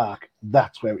League Dark,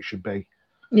 that's where it should be.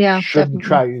 Yeah, Shouldn't definitely.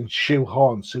 try and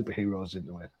shoehorn superheroes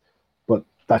into it. But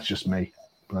that's just me.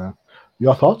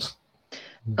 Your thoughts?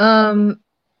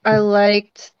 I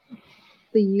liked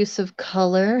the use of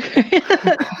color.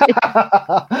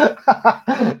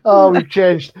 Oh, we've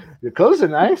changed. Your colours are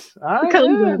nice. The Ah,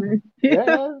 colors yeah. are nice.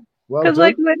 Yeah. Well Because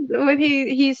like done. when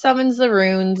he summons the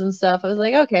runes and stuff, I was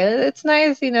like, okay, it's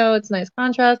nice, it's nice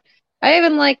contrast. I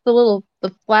even like the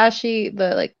flashy,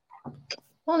 the like I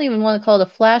don't even want to call it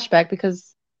a flashback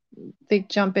because they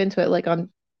jump into it like on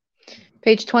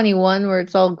page 21 where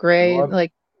it's all Go gray, on.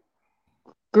 like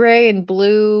gray and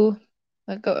blue.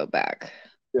 Let's go back.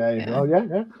 There you Yeah. go. Yeah,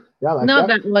 yeah. Yeah, I like Not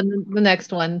that. that one, the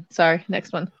next one. Sorry,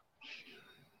 next one.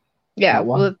 Yeah, That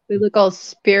one. they look all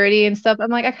spirity and stuff.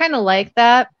 I'm like, I kind of like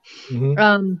that. Mm-hmm.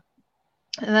 Um,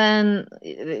 and then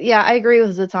yeah, I agree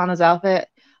with Zatanna's outfit.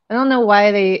 I don't know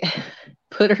why they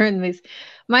put her in these.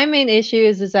 My main issue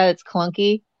is that it's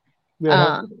clunky.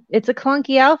 Yeah. It's a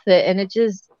clunky outfit, and it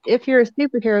just if you're a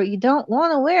superhero, you don't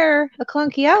want to wear a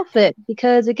clunky outfit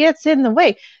because it gets in the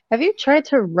way. Have you tried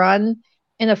to run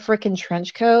in a freaking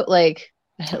trench coat, like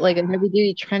a heavy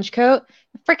duty trench coat?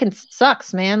 It freaking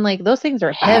sucks, man. Like those things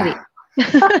are heavy.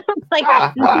 Like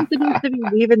she's supposed to be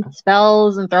weaving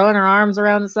spells and throwing her arms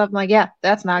around and stuff. I'm like, yeah,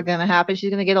 that's not gonna happen.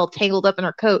 She's gonna get all tangled up in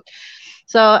her coat.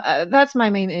 So that's my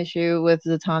main issue with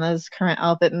Zatanna's current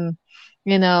outfit, and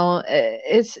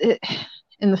it's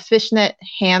in the fishnet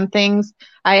hand things.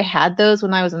 I had those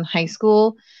when I was in high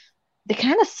school. They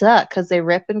kind of suck because they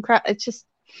rip and crap. It's just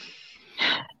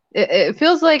it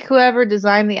feels like whoever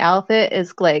designed the outfit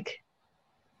is like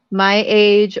my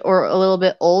age or a little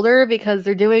bit older because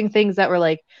they're doing things that were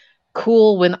like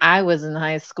cool when I was in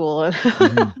high school.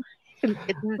 Mm-hmm.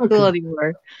 It's not cool Okay.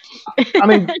 anymore. I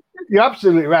mean, you're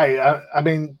absolutely right. I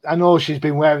mean, I know she's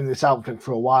been wearing this outfit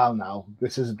for a while now.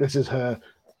 This is her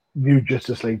new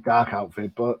Justice League Dark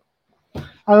outfit, but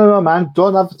I don't know, man.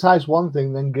 Don't advertise one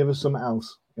thing, then give us something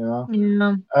else.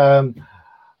 Yeah. Um,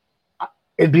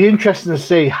 it'd be interesting to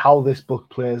see how this book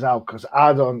plays out because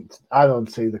I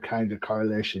don't see the kind of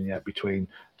correlation yet between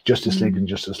Justice League and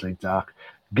Justice League Dark.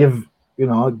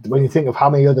 When you think of how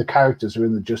many other characters are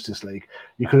in the Justice League,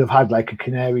 you could have had like a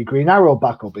Canary Green Arrow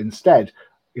backup instead,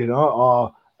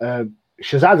 or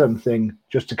Shazadam thing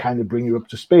just to kind of bring you up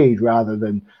to speed rather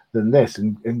than this.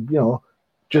 And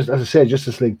just as I say,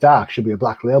 Justice League Dark should be a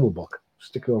Black Label book.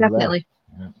 Stick it over Definitely.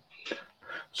 there. Yeah.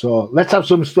 So let's have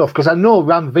some stuff because I know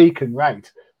Ram V can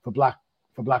write for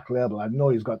Black Label. I know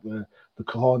he's got the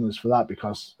cojones for that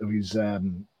because of his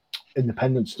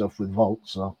independent stuff with Vault.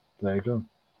 So there you go.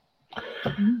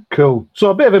 Mm-hmm. Cool.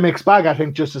 So a bit of a mixed bag, I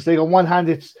think. Justice League. On one hand,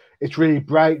 it's really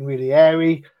bright and really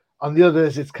airy. On the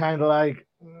others, it's kind of like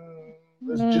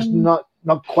there's just not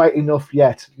quite enough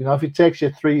yet. If it takes you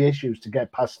 3 issues to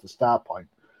get past the start point,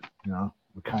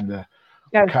 we kind of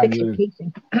Fix your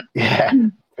pacing. Yeah.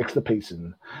 Fix the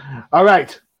pacing. All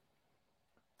right.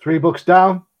 3 books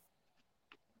down.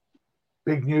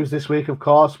 Big news this week, of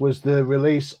course, was the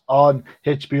release on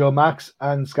HBO Max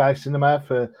and Sky Cinema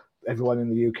for everyone in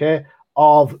the UK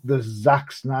of the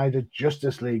Zack Snyder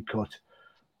Justice League cut.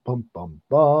 Bum, bum,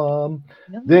 bum.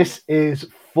 No. This is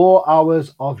 4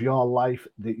 hours of your life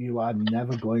that you are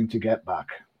never going to get back.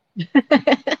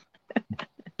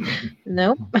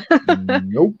 Nope.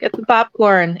 Nope. Get the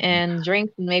popcorn and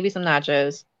drinks and maybe some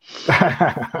nachos.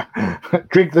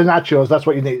 Drink the nachos. That's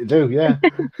what you need to do. Yeah.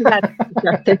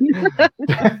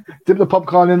 Dip the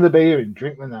popcorn in the beer and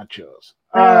drink the nachos.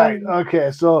 All right.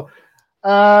 Okay. So,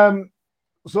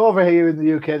 over here in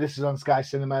the UK, this is on Sky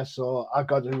Cinema. So I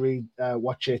got to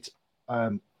watch it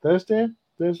Thursday,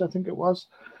 I think it was.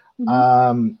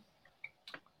 Mm-hmm.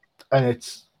 And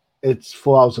it's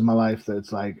 4 hours of my life that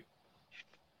it's like,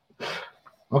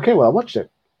 okay, well, I watched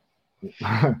it.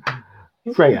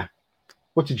 Freya,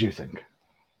 what did you think?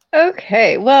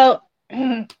 Okay, well,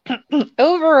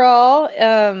 overall,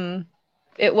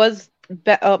 it was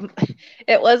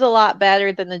it was a lot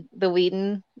better than the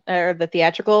Whedon or the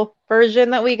theatrical version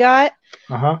that we got.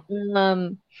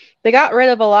 They got rid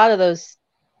of a lot of those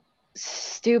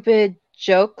stupid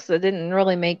jokes that didn't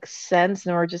really make sense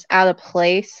and were just out of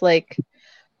place, like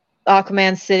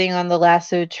Aquaman sitting on the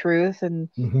lasso of truth, and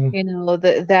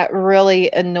that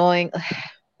really annoying.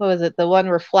 What was it? The one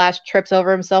where Flash trips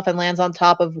over himself and lands on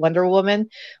top of Wonder Woman,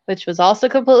 which was also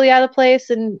completely out of place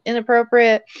and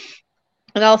inappropriate.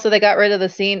 And also, they got rid of the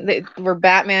scene where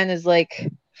Batman is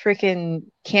like freaking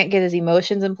can't get his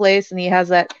emotions in place, and he has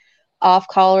that off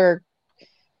collar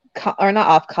or not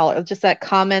off collar, just that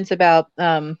comment about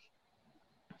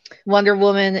Wonder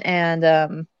Woman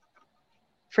and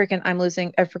freaking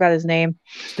I forgot his name.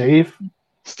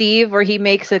 Steve, where he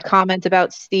makes a comment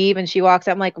about Steve and she walks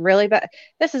out. I'm like, really? But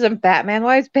this isn't Batman.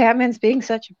 Why is Batman's being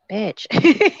such a bitch?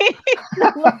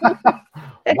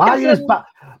 Why is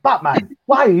Batman?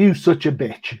 Why are you such a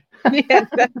bitch? Yeah,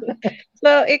 exactly.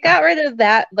 So it got rid of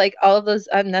that, like all of those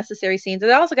unnecessary scenes. It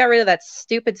also got rid of that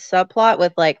stupid subplot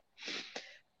with like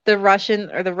the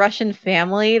Russian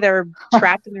family. They're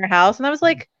trapped in their house. And I was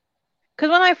like,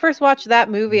 because when I first watched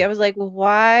that movie, I was like,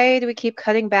 why do we keep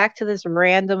cutting back to this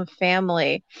random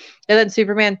family? And then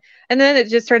Superman, and then it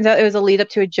just turns out it was a lead up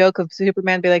to a joke of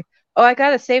Superman being like, oh, I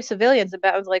gotta save civilians. And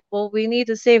Batman's like, well, we need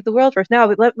to save the world first.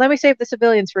 No, but let me save the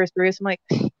civilians first, Bruce. I'm like,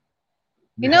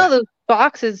 you know, those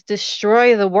boxes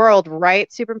destroy the world,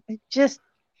 right? Superman just,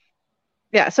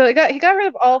 yeah. So he got rid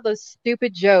of all those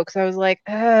stupid jokes. I was like,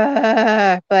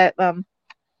 but and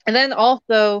then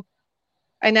also,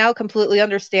 I now completely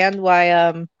understand why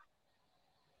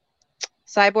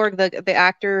Cyborg, the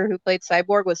actor who played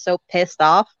Cyborg, was so pissed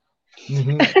off because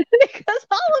all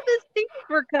of his scenes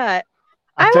were cut.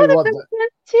 I would have been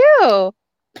pissed too.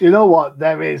 You know what?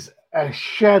 There is a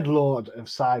shed load of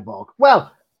Cyborg.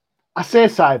 Well, I say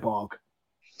Cyborg.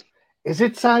 Is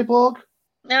it Cyborg?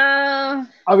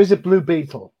 Or is it Blue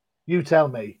Beetle? You tell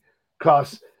me.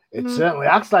 Because it certainly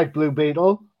acts like Blue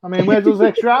Beetle. I mean, where does those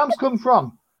extra arms come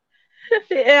from?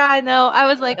 Yeah, I know. I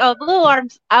was like, oh, the little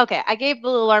arms. Okay, I gave the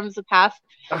little arms a pass.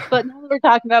 But now that we're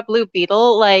talking about Blue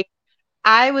Beetle, like,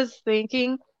 I was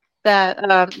thinking that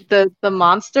the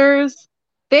monsters,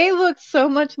 they looked so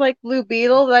much like Blue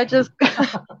Beetle that I just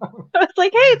I was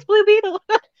like, hey, it's Blue Beetle.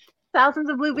 Thousands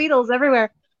of Blue Beetles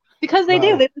everywhere. Because they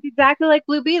do. They look exactly like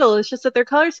Blue Beetle. It's just that their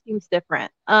color scheme's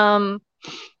different.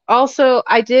 Also,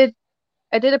 I did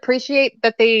appreciate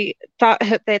that they thought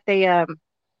that they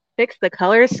fixed the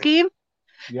color scheme.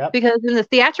 Yeah. Because in the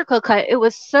theatrical cut, it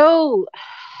was so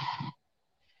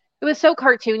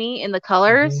cartoony in the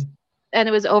colors, and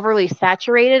it was overly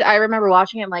saturated. I remember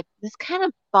watching it, I'm like, this kind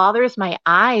of bothers my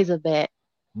eyes a bit.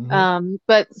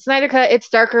 But Snyder cut, it's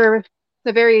darker,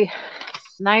 the very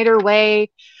Snyder way.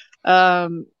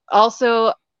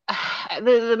 Also,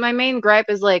 my main gripe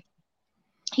is like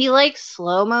he likes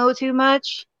slow-mo too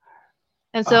much.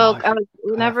 And so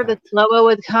whenever the slow-mo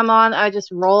would come on, I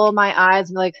just roll my eyes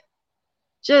and be like,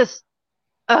 just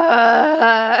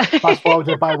fast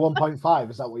forwarded by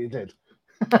 1.5. Is that what you did?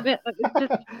 I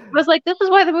was like, this is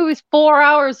why the movie's 4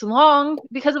 hours long,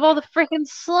 because of all the freaking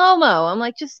slow-mo. I'm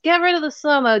like, just get rid of the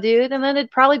slow-mo, dude, and then it'd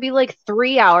probably be like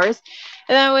 3 hours,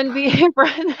 and I wouldn't be here for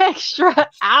an extra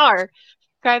hour.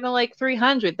 Kind of like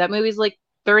 300. That movie's like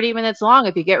 30 minutes long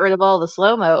if you get rid of all the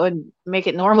slow-mo and make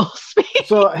it normal speed.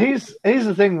 So here's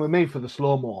the thing with me for the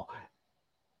slow-mo.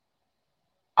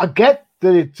 I get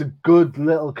that it's a good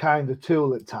little kind of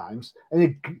tool at times,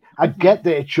 and I get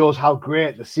that it shows how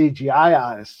great the CGI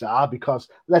artists are, because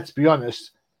let's be honest,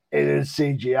 it is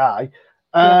CGI.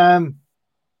 But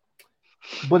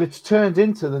it's turned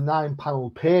into the 9-panel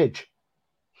page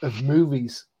of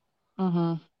movies.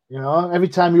 You know, every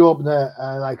time you open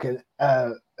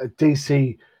a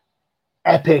DC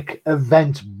epic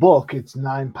event book, it's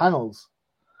 9 panels.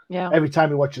 Yeah. Every time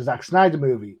you watch a Zack Snyder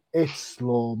movie, it's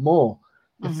slow-mo.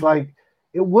 It's like,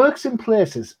 it works in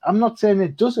places. I'm not saying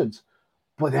it doesn't,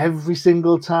 but every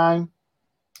single time.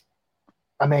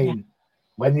 I mean,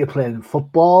 when you're playing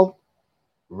football,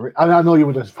 I know you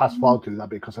would just fast forward through that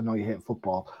because I know you hate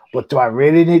football, but do I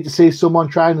really need to see someone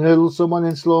try and hurdle someone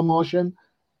in slow motion?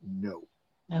 No.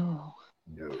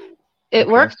 It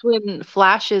works when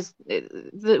Flash is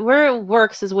where it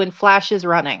works is when Flash is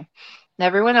running. And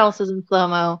everyone else is in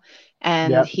slow-mo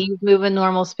and he's moving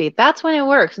normal speed. That's when it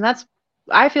works. And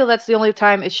I feel that's the only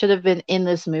time it should have been in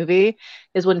this movie,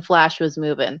 is when Flash was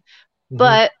moving.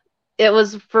 But it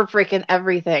was for freaking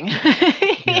everything.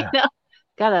 You know,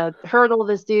 gotta hurdle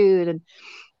this dude, and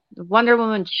Wonder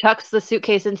Woman chucks the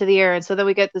suitcase into the air, and so then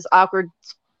we get this awkward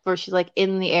where she's like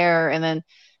in the air, and then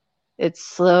it's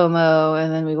slow-mo,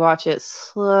 and then we watch it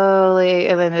slowly,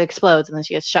 and then it explodes, and then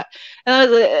she gets shot.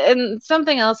 And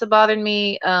something else that bothered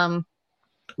me.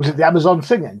 Was it the Amazon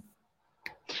singing?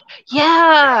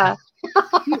 Yeah.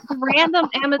 Random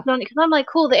Amazonian, because I'm like,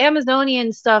 cool, the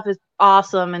Amazonian stuff is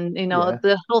awesome, and you know,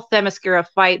 the whole Themyscira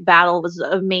fight battle was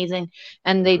amazing,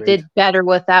 and they did better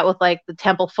with that, with like the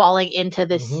temple falling into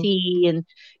the sea, and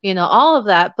you know, all of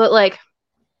that. But like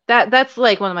that's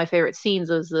like one of my favorite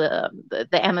scenes was the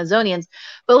Amazonians.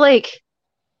 But like,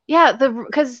 yeah,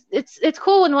 because it's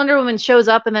cool when Wonder Woman shows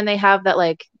up and then they have that,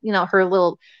 like, her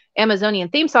little Amazonian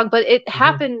theme song, but it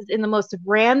happens in the most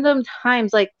random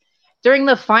times, like during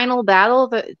the final battle.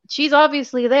 That she's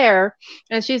obviously there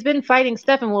and she's been fighting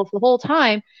Steppenwolf the whole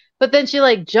time, but then she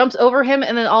like jumps over him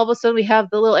and then all of a sudden we have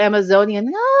the little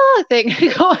Amazonian thing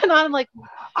going on. I'm like,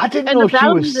 I didn't and know the she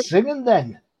battle was music, singing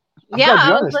then. I've yeah, got to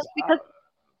be I was honest. like, because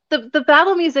the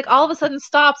battle music all of a sudden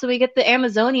stops and we get the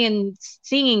Amazonian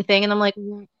singing thing, and I'm like,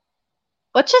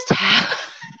 what just happened?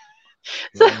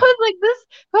 So I was like,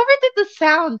 whoever did the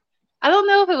sound, I don't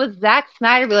know if it was Zack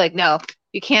Snyder, be like, no,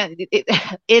 you can't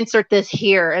insert this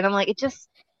here. And I'm like, it just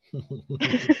so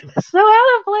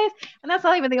out of place. And that's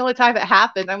not even the only time it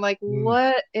happened. I'm like,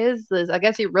 what is this? I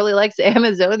guess he really likes the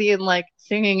Amazonian like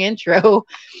singing intro.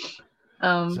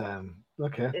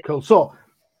 Okay, cool. So,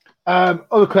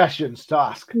 other questions to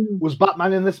ask. Was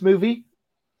Batman in this movie?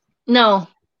 No.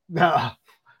 No.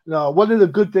 One of the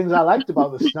good things I liked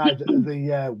about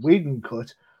the Whedon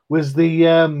cut was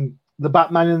the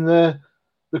Batman in the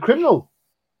criminal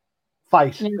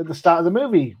fight at the start of the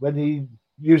movie when he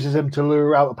uses him to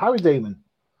lure out a parademon.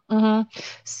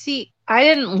 See, I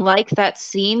didn't like that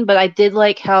scene, but I did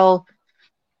like how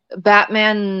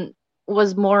Batman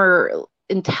was more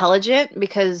intelligent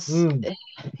because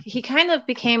he kind of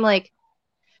became like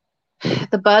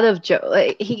the butt of Joe.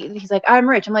 Like, he's like, I'm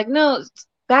rich. I'm like, no,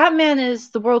 Batman is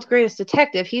the world's greatest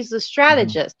detective. He's the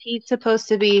strategist. He's supposed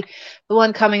to be the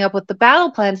one coming up with the battle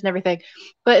plans and everything.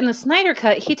 But in the Snyder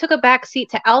cut, he took a back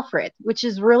seat to Alfred, which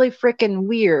is really freaking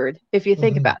weird if you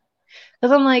think about it.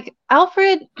 Because I'm like,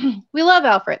 Alfred, we love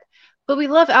Alfred. But we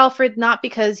love Alfred not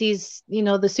because he's,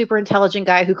 the super intelligent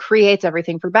guy who creates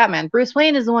everything for Batman. Bruce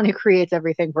Wayne is the one who creates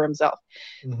everything for himself.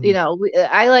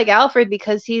 I like Alfred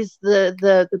because he's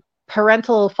the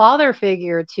parental father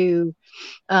figure to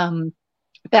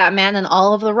Batman and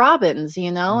all of the Robins,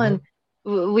 and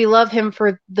we love him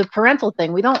for the parental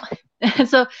thing. We don't,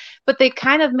 but they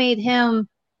kind of made him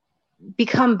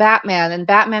become Batman, and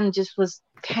Batman just was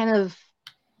kind of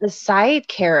the side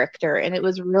character, and it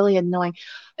was really annoying.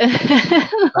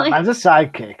 Batman's a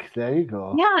sidekick. There you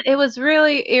go. Yeah, it was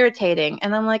really irritating,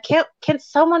 and I'm like, can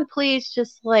someone please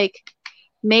just like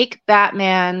make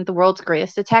Batman the world's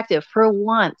greatest detective for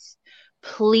once,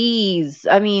 please?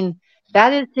 I mean,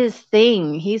 that is his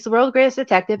thing. He's the world's greatest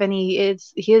detective, and he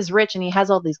is rich, and he has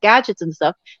all these gadgets and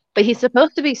stuff. But he's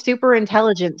supposed to be super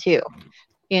intelligent too,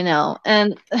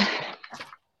 and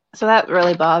so that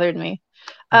really bothered me.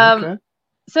 Okay.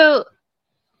 So,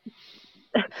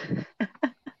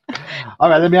 all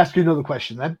right, let me ask you another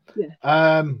question then.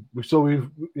 Yeah. So we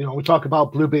talk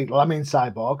about Blue Beetle. I mean,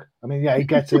 Cyborg. I mean, yeah, he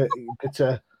gets a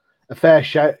fair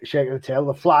shake of the tail.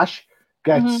 The Flash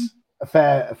gets a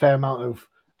fair amount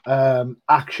of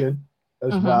action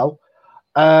as well.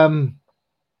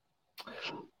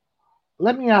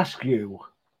 Let me ask you,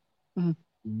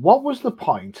 what was the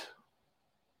point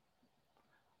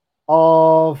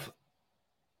of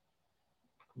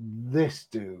this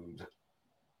dude?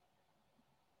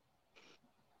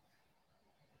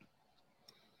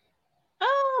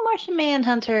 Oh, Martian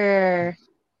Manhunter.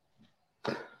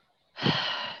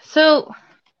 So,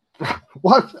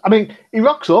 what? I mean, he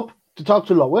rocks up to talk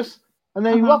to Lois, and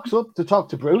then he rocks up to talk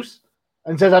to Bruce,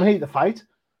 and says, "I'm here to fight."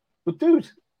 But dude,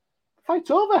 the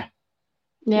fight's over.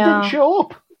 Yeah. He didn't show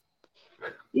up.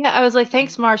 Yeah, I was like,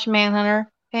 "Thanks, Martian Manhunter.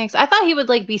 Thanks." I thought he would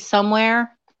like be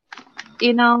somewhere,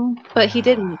 but he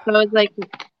didn't. So I was like,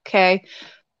 "Okay."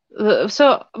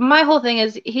 So my whole thing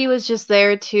is he was just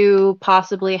there to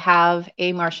possibly have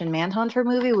a Martian Manhunter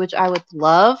movie, which I would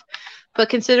love. But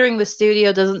considering the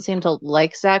studio doesn't seem to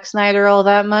like Zack Snyder all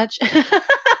that much, I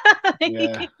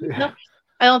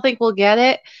don't think we'll get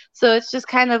it. So it's just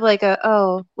kind of like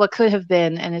what could have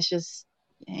been, and it's just,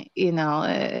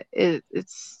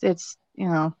 it's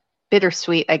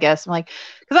bittersweet, I guess. I'm like,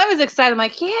 because I was excited. I'm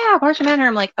like, yeah, Martian Manhunter.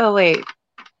 I'm like, oh wait,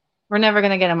 we're never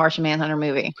gonna get a Martian Manhunter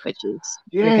movie, which is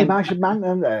Martian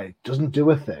Manhunter doesn't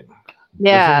do a thing.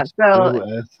 Yeah, so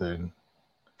do a thing.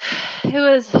 It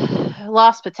was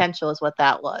lost potential, is what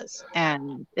that was,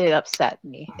 and it upset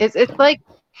me. It's like,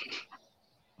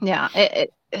 yeah,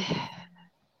 it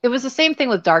was the same thing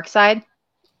with Darkseid.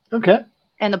 Okay.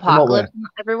 And Apocalypse,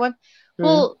 everyone.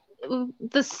 Well,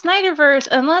 the Snyderverse,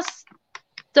 unless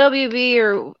WB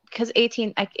or because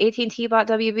AT&T bought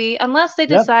WB, unless they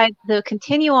decide to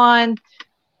continue on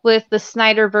with the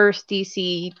Snyderverse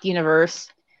DC universe,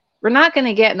 we're not going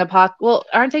to get an Apocalypse. Well,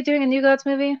 aren't they doing a New Gods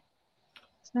movie?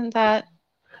 Isn't that?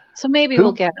 So maybe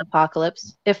we'll get an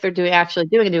Apocalypse if they're actually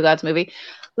doing a New Gods movie.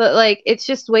 But like, it's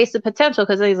just wasted potential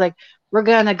because he's like, we're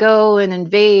gonna go and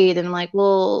invade, and like,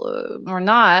 well, we're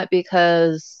not,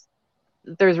 because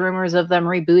there's rumors of them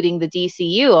rebooting the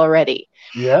DCU already.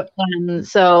 Yeah. And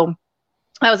so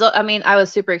I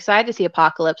was super excited to see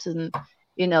Apocalypse and,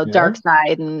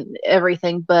 Darkseid and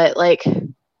everything, but like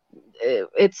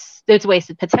it's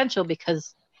wasted potential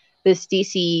because this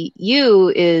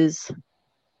DCU is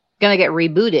going to get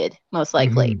rebooted most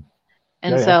likely. Mhm.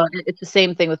 And so it's the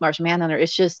same thing with Martian Manhunter.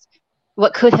 It's just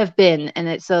what could have been.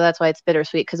 And so that's why it's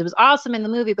bittersweet, because it was awesome in the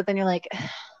movie, but then you're like,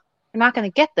 you're not going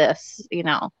to get this,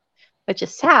 which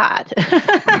is sad. Because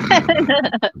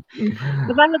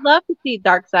I would love to see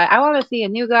Darkseid. I want to see a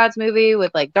New Gods movie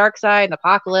with like Darkseid and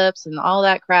Apocalypse and all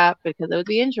that crap, because it would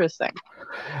be interesting.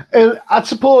 I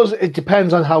suppose it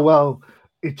depends on how well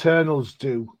Eternals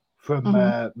do from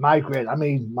Migraine. I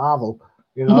mean, Marvel,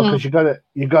 because you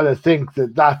gotta think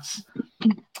that's.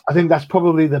 I think that's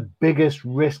probably the biggest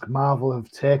risk Marvel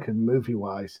have taken movie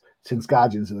wise since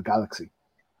Guardians of the Galaxy.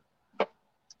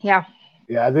 Yeah.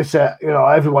 Yeah, this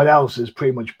everyone else is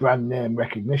pretty much brand name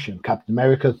recognition. Captain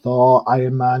America, Thor,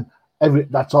 Iron Man,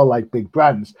 that's all like big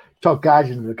brands. Talk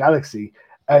Guardians of the Galaxy,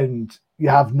 and you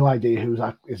have no idea who's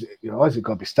that. Is it going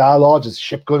to be Star-Lord? Is the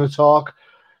ship going to talk?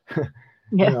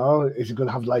 Yeah. Is it going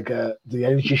to have like the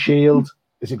energy shield?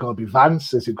 Is it going to be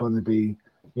Vance? Is it going to be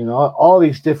all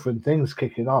these different things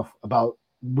kicking off about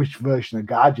which version of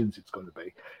Guardians it's going to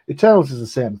be? Eternals is the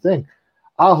same thing.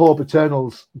 I hope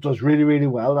Eternals does really, really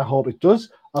well. I hope it does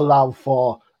allow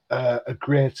for a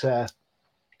greater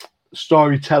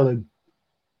storytelling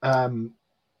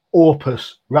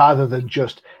opus rather than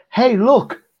just, hey,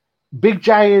 look, big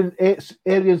giant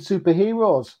alien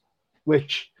superheroes,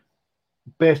 which,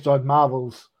 based on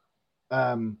Marvel's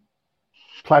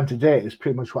plan to date, is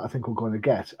pretty much what I think we're going to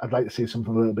get. I'd like to see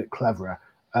something a little bit cleverer,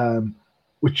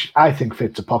 which I think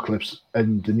fits Apocalypse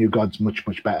and the New Gods much,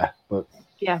 much better. But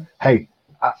yeah, hey,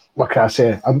 what can I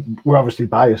say? We're obviously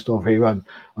biased over here on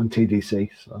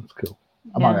TDC, so that's cool.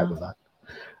 I'm all right with that.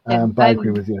 But I agree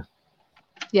with you.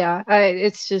 Yeah,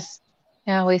 it's just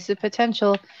wasted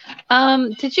potential.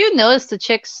 Did you notice the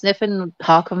chick sniffing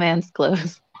Hawkman's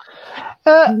clothes?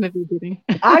 I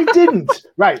didn't.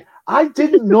 Right, I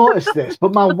didn't notice this,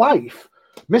 but my wife,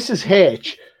 Mrs.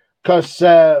 H, because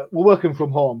we're working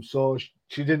from home, so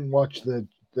she didn't watch the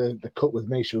cut with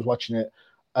me. She was watching it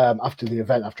after the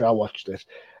event, after I watched it,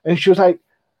 and she was like,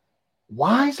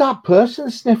 "Why is that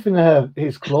person sniffing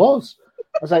his clothes?"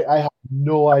 I was like, "I have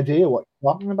no idea what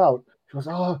you're talking about." She was,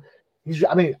 "Oh,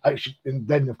 and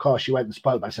then of course she went and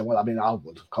spoiled by saying, "Well, I mean, I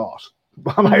would, of course."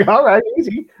 But I'm like, "All right,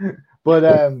 easy." But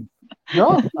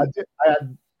no, I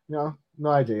had no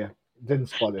idea. Didn't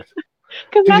spot it.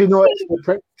 Did you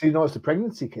notice the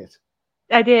pregnancy kit?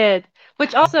 I did.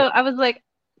 Which also, I was like,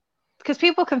 because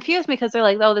people confuse me because they're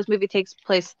like, "Oh, this movie takes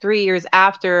place 3 years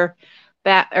after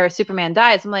Superman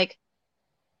dies." I'm like,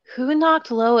 who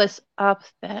knocked Lois up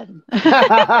then? Yeah,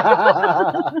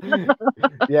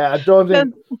 I don't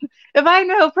think. If I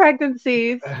know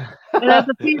pregnancies, and as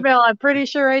a female, I'm pretty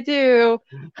sure I do.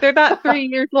 They're not 3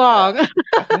 years long.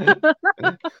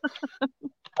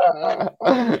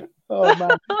 Oh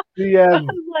man, I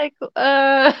was like,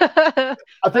 I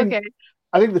think okay.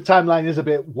 I think the timeline is a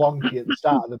bit wonky at the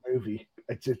start of the movie.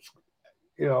 It's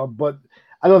but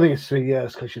I don't think it's 3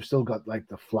 years because you've still got like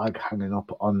the flag hanging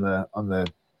up on the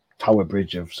Tower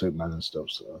Bridge of Superman and stuff.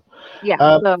 So yeah.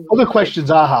 Other questions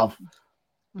I have,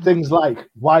 things like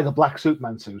why the black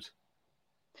Superman suit?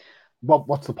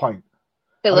 What's the point?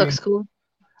 It looks cool.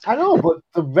 I know, but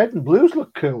the red and blues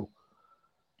look cool.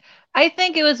 I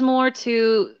think it was more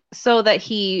so that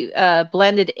he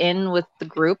blended in with the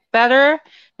group better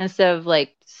instead of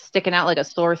like sticking out like a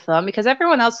sore thumb, because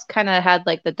everyone else kind of had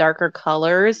like the darker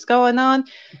colors going on.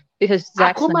 Because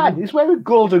Aquaman, he's wearing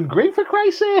gold and green, for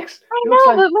Christ's sakes. I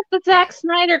know, but with the Zack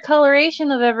Snyder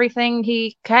coloration of everything,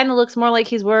 he kind of looks more like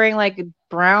he's wearing like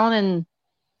brown and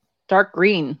dark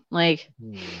green. Like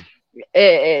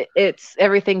it's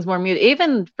everything's more muted.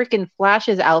 Even freaking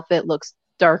Flash's outfit looks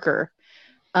darker.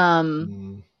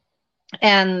 And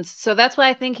so that's why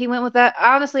I think he went with that.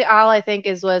 Honestly, all I think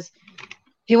was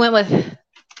he went with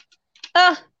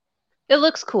it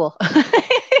looks cool.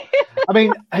 I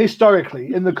mean,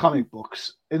 historically, in the comic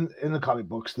books,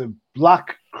 the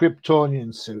black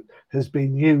Kryptonian suit has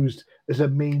been used as a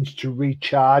means to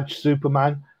recharge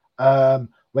Superman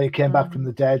when he came back from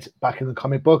the dead back in the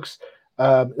comic books.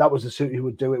 That was the suit he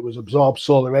would do. It was absorb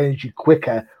solar energy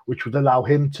quicker, which would allow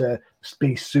him to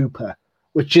be super,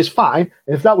 which is fine.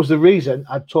 If that was the reason,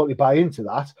 I'd totally buy into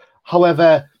that.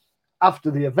 However,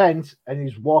 after the event and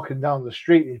he's walking down the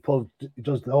street, he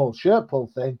does the whole shirt pull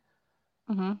thing.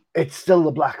 It's still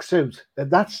the black suit. At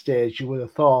that stage, you would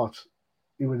have thought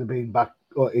he would have been back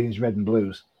in his red and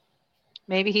blues.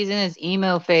 Maybe he's in his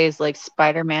emo phase, like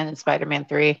Spider-Man and Spider-Man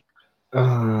 3.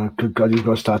 Good God, you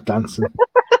go start dancing.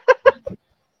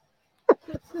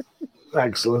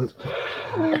 Excellent.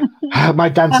 My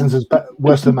dancing's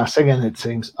worse than my singing, it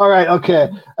seems. All right, okay.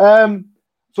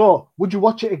 So, would you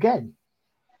watch it again?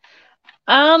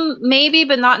 Maybe,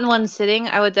 but not in one sitting.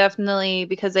 I would definitely,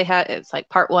 because it's like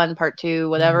part one, part two,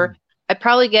 whatever. I'd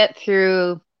probably get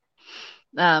through.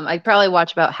 I'd probably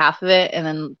watch about half of it and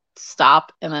then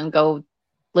stop and then go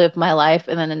live my life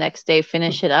and then the next day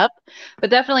finish it up. But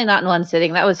definitely not in one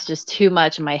sitting. That was just too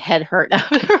much and my head hurt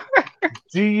afterwards.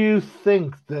 Do you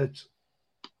think that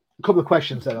a couple of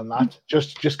questions then on that,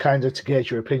 just kind of to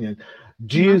gauge your opinion.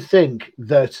 Do you think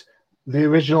that the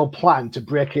original plan to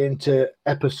break it into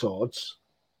episodes,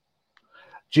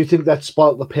 do you think that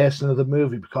spoiled the pacing of the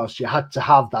movie because you had to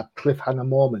have that cliffhanger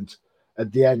moment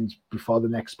at the end before the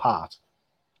next part?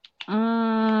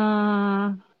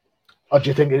 Or do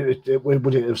you think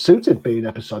would it have suited being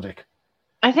episodic?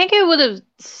 I think it would have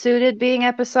suited being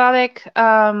episodic.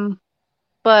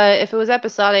 But if it was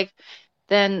episodic,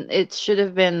 then it should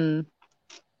have been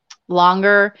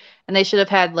longer and they should have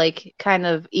had like kind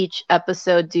of each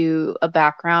episode do a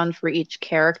background for each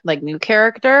character, like new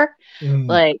character.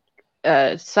 Like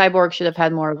Cyborg should have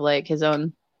had more of like his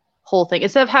own whole thing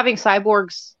instead of having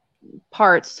Cyborg's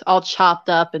parts all chopped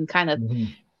up and kind of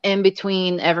in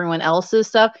between everyone else's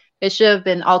stuff. It should have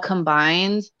been all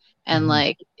combined and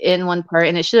like in one part,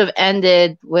 and it should have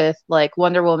ended with like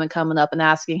Wonder Woman coming up and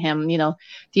asking him, you know,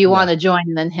 do you want to join,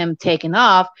 and then him taking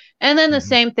off. And then the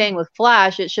same thing with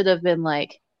Flash. It should have been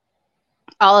like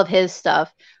all of his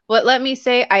stuff. But let me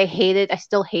say, I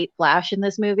still hate Flash in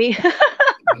this movie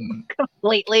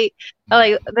completely.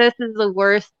 Like, this is the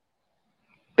worst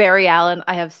Barry Allen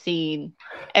I have seen,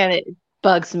 and it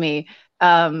bugs me.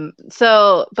 But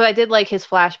I did like his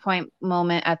Flashpoint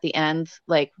moment at the end,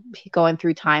 like going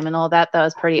through time and all that. That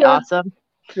was pretty awesome.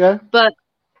 Yeah. But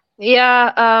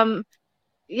yeah,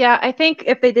 I think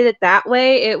if they did it that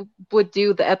way, it would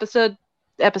do the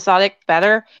episodic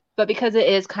better. But because it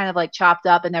is kind of like chopped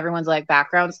up and everyone's like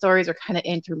background stories are kind of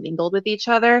intermingled with each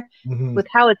other, with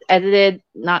how it's edited,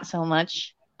 not so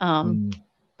much.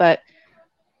 But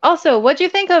also, what do you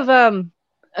think of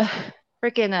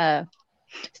freaking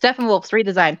Steppenwolf's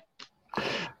redesign?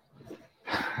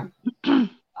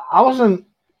 I wasn't.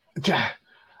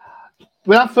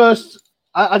 When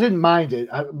I didn't mind it.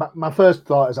 My first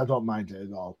thought is I don't mind it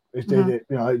at all.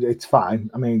 It's fine.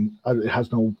 I mean, it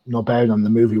has no bearing on the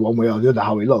movie one way or the other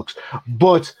how it looks.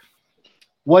 But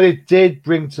what it did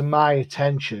bring to my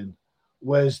attention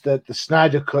was that the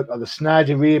Snyder Cut or the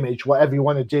Snyder reimage, whatever you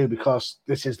want to do, because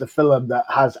this is the film that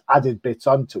has added bits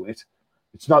onto it.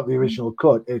 It's not the original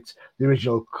cut. It's the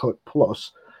original cut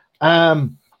plus.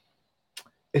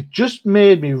 It just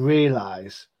made me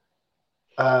realize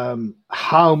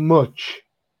how much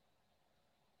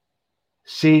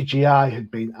CGI had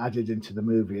been added into the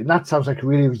movie. And that sounds like a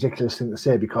really ridiculous thing to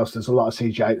say because there's a lot of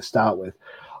CGI to start with.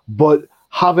 But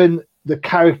having the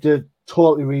character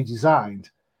totally redesigned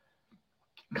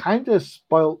kind of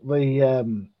spoilt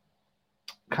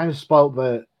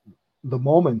the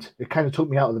moment. It kind of took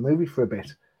me out of the movie for a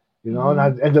bit, and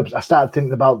I started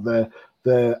thinking about the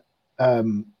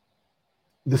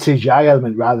CGI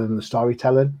element rather than the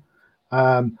storytelling,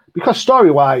 because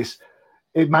story-wise,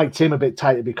 it might seem a bit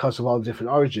tighter because of all the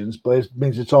different origins, but it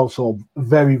means it's also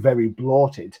very, very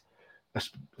bloated,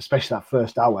 especially that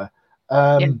first hour.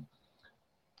 I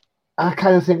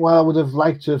kind of think, well, I would have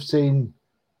liked to have seen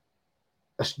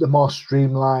the more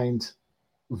streamlined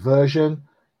version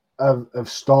of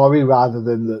story rather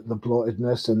than the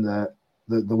bloatedness and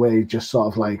the way just sort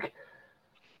of like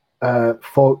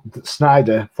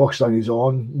Snyder focused on his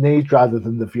own needs rather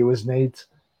than the viewer's needs.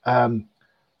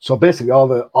 So basically,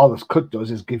 all this cut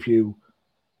does is give you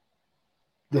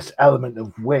this element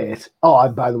of weight. Oh,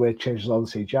 and by the way, it changes all the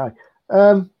CGI.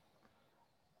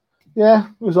 Yeah,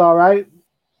 it was all right.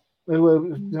 I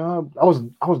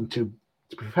wasn't too.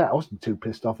 To be fair, I wasn't too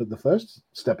pissed off at the first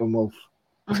Steppenwolf.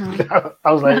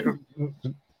 I was like,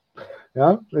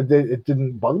 it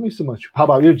didn't bother me so much. How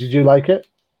about you? Did you like it?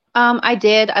 I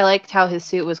did. I liked how his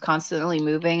suit was constantly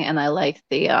moving, and I liked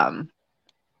the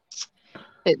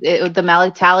the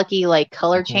metallic-y like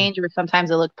color change, where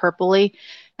sometimes it looked purpley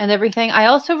and everything. I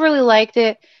also really liked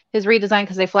his redesign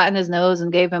because they flattened his nose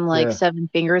and gave him like 7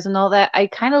 fingers and all that. I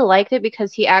kind of liked it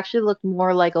because he actually looked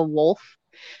more like a wolf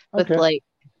with like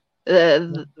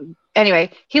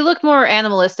anyway, he looked more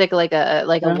animalistic, like a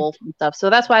wolf and stuff. So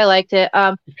that's why I liked it.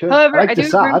 However, I do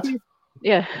agree with you.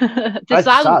 Yeah,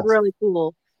 Desaad was really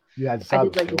cool. Yeah, I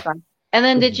did like Desaad. And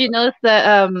then, did you notice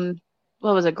that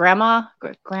what was it, Granny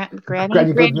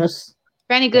Goodness?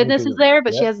 Granny Goodness is there,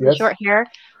 but she has the Yes. short hair.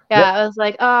 Yeah, Yep. I was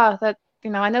like, oh, that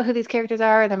I know who these characters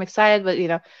are, and I'm excited, but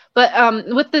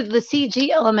with the CG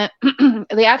element,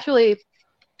 they actually,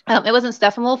 it wasn't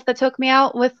Steppenwolf that took me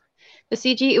out with the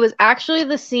CG. It was actually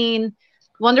the scene,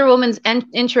 Wonder Woman's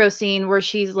intro scene, where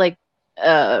she's like,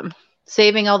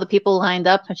 saving all the people lined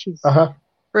up, and she's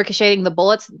ricocheting the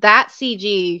bullets. That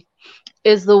CG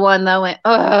is the one that went,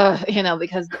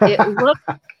 because it looked.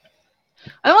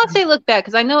 I don't want to say look bad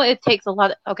because I know it takes a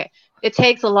lot. It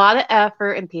takes a lot of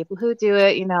effort, and people who do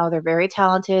it, they're very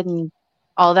talented and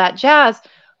all that jazz.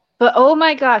 But oh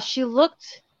my gosh, she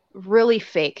looked really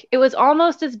fake. It was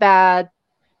almost as bad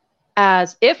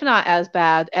as, if not as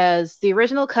bad as, the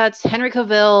original cuts Henry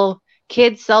Cavill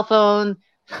kid's cell phone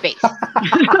face.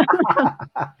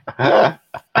 I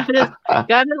just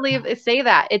gotta say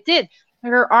that it did.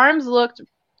 Her arms looked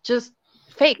just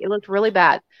fake. It looked really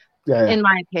bad. In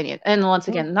my opinion. And once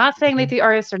again, not saying that the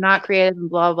artists are not creative and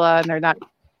blah blah, and they're not,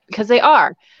 because they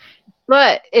are,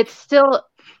 but it still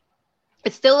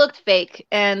looked fake.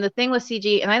 And the thing with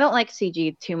CG, and I don't like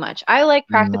CG too much. I like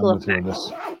practical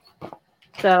effects.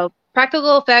 So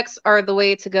practical effects are the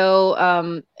way to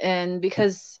go. And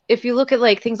because if you look at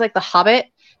like things like The Hobbit,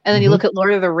 and then you look at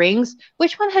Lord of the Rings,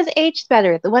 which one has aged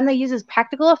better? The one that uses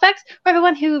practical effects, or the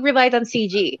one who relied on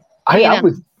CG?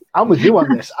 I'm with you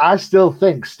on this. I still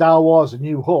think Star Wars: A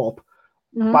New Hope,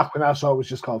 back when I saw it was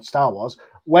just called Star Wars,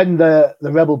 when the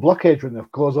Rebel blockade runner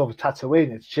goes over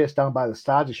Tatooine, it's chased down by the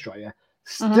Star Destroyer,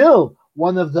 still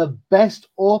one of the best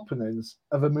openings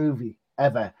of a movie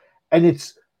ever. And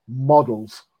it's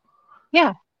models.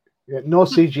 Yeah. No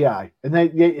CGI. And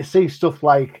then you see stuff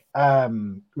like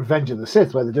Revenge of the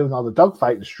Sith, where they're doing all the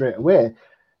dogfighting straight away.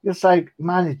 It's like,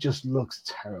 man, it just looks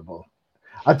terrible.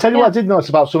 I'll tell you what I did notice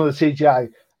about some of the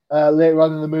CGI later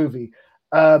on in the movie.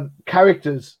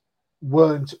 Characters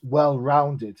weren't well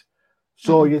rounded.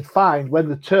 So you'd find when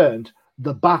they turned,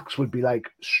 the backs would be like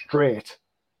straight.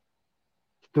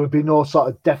 There would be no sort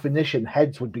of definition.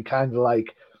 Heads would be kind of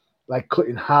like cut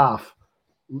in half.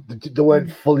 They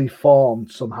weren't fully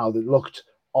formed somehow. They looked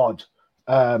odd,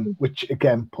 which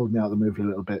again pulled me out of the movie a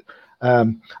little bit.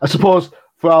 I suppose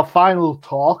for our final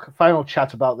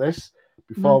chat about this,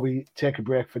 before we take a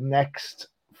break for next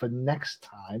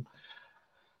time,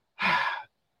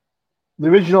 the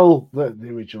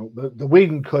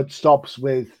Whedon cut stops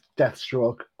with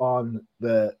Deathstroke on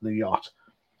the yacht.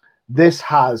 This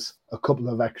has a couple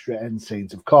of extra end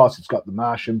scenes. Of course, it's got the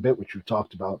Martian bit, which we've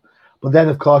talked about, but then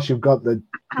of course you've got the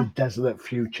desolate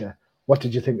future. What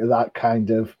did you think of that kind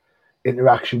of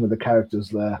interaction with the characters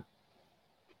there?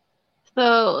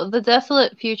 So the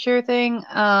desolate future thing,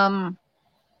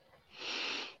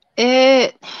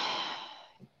 it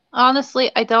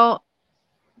honestly, I don't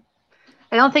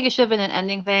think it should have been an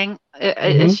ending thing.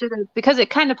 It should have, because it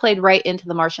kind of played right into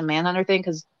the Martian Manhunter thing,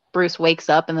 because Bruce wakes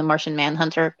up and the Martian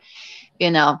Manhunter,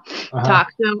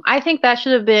 talks to him. I think that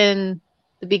should have been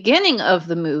the beginning of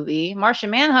the movie.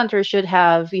 Martian Manhunter should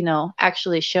have,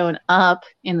 actually shown up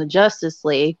in the Justice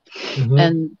League,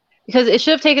 and because it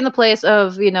should have taken the place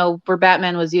of, where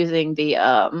Batman was using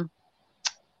the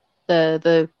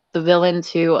villain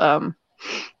to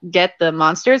get the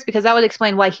monsters, because that would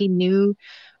explain why he knew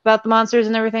about the monsters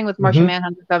and everything with Martian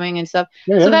Manhunter coming and stuff.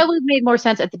 So that would have made more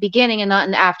sense at the beginning and not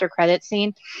an after credit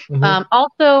scene.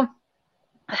 Also,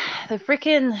 the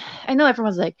freaking, I know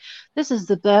everyone's like, this is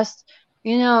the best,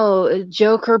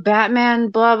 Joker, Batman,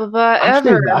 blah blah blah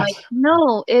ever. Like,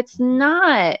 no, it's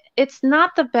not. It's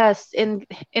not the best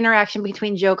interaction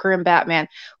between Joker and Batman.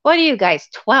 What are you guys,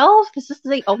 12? This is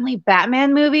the only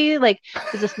Batman movie? Like,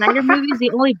 is the Snyder movies the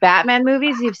only Batman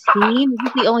movies you've seen? Is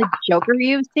this the only Joker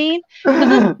you've seen? Because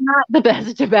this is not the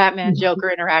best Batman Joker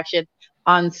interaction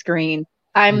on screen.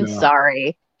 I'm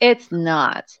sorry. It's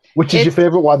not. Which is your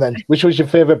favorite one then? Which is your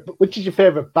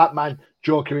favorite Batman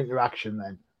Joker interaction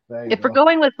then? If we're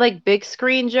going with like big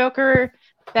screen Joker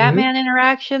Batman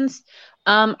interactions,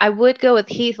 I would go with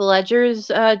Heath Ledger's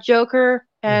Joker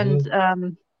and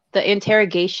the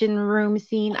interrogation room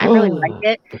scene. I really like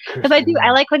it because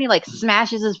I like when he like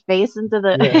smashes his face into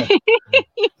the.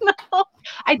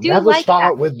 I do Never like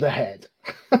start that. with the head.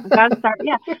 Gotta start,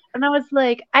 yeah. And I was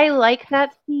like, I like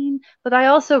that scene, but I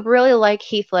also really like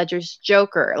Heath Ledger's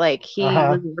Joker. Like, he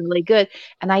was really good,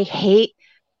 and I hate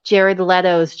Jared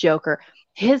Leto's Joker.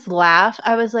 His laugh,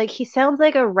 I was like, he sounds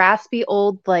like a raspy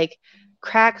old like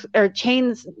crack or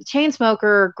chain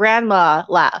smoker grandma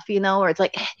laugh, where it's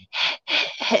like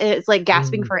it's like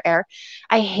gasping for air.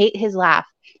 I hate his laugh,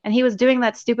 and he was doing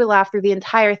that stupid laugh through the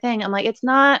entire thing. I'm like, it's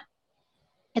not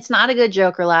a good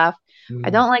Joker laugh. I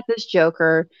don't like this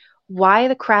Joker. why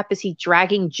the crap is he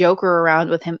dragging Joker around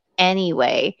with him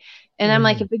anyway? And I'm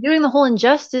like, if you're doing the whole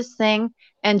injustice thing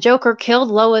and Joker killed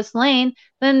Lois Lane,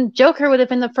 then Joker would have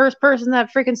been the first person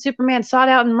that freaking Superman sought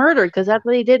out and murdered, because that's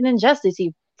what he did in Injustice.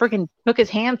 He freaking took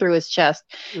his hand through his chest,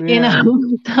 you know?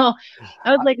 So I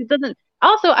was like, it doesn't.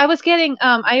 Also, I was getting,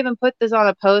 I even put this on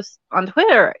a post on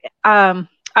Twitter. I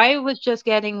was just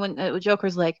getting when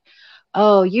Joker's like,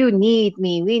 oh, you need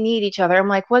me. We need each other. I'm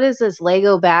like, what is this,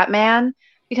 Lego Batman?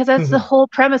 Because that's the whole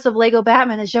premise of Lego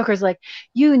Batman is Joker's like,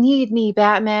 you need me,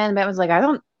 Batman. And Batman's like, I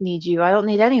don't need you. I don't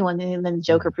need anyone. And then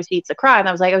Joker proceeds to cry. And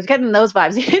I was like, I was getting those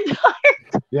vibes the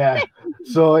entire Yeah.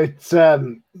 So it's,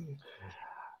 I'm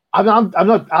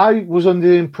not, I was under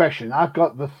the impression, I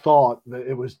got the thought that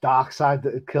it was Darkseid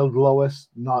that had killed Lois,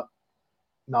 not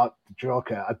the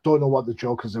Joker. I don't know what the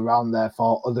Joker's around there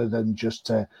for, other than just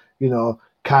to,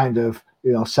 kind of,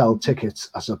 sell tickets,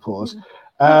 I suppose.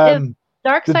 If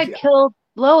Darkseid killed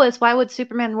Lois, why would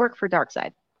Superman work for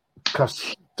Darkseid?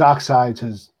 Because Darkseid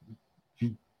has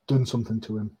done something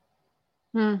to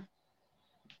him.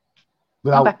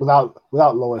 Without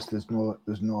Lois, there's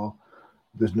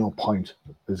no point.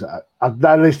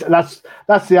 At least that's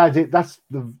the idea. That's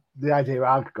the idea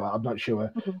I've got. I'm not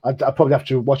sure. I'd probably have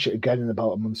to watch it again in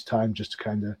about a month's time just to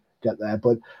kind of get there.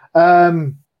 But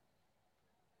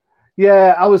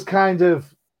yeah, I was kind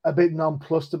of a bit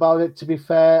nonplussed about it, to be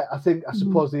fair. I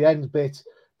suppose the end bit,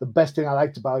 the best thing I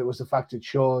liked about it was the fact it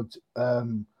showed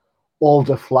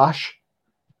older Flash.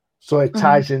 So it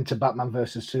ties into Batman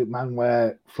versus Superman,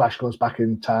 where Flash goes back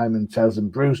in time and tells him,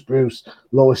 Bruce,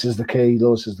 Lois is the key.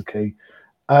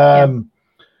 But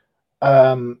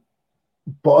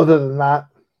other than that,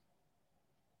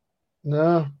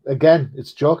 no. Again,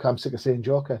 it's Joker. I'm sick of seeing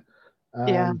Joker.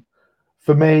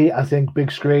 For me, I think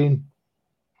big screen.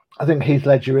 I think Heath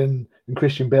Ledger and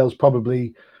Christian Bale's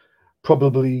probably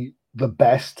the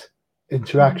best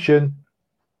interaction.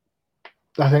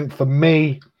 I think for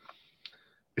me,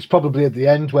 it's probably at the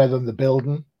end where they're in the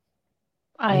building.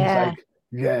 He's like,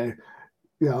 yeah,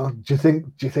 do you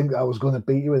think I was going to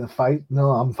beat you in a fight?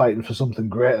 No, I'm fighting for something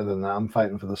greater than that. I'm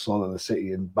fighting for the soul of the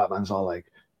city. And Batman's all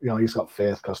like, he's got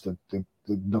faith because they're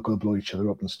not going to blow each other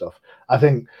up and stuff. I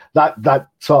think that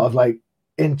sort of like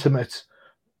intimate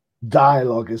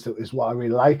dialogue is what I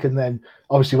really like. And then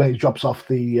obviously when he drops off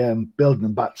the building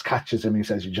and Bats catches him, he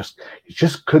says, you just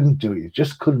couldn't do it. You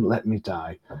just couldn't let me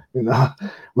die.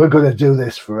 We're going to do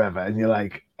this forever. And you're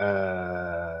like,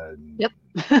 yep.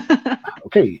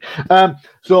 Okay.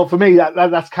 So for me,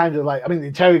 that's kind of like, I mean, the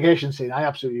interrogation scene, I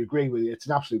absolutely agree with you. It's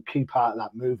an absolute key part of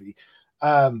that movie.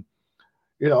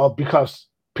 Because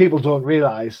people don't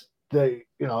realize that,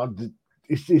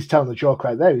 he's telling the joke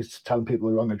right there. He's telling people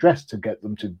the wrong address to get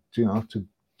them to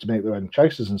make their own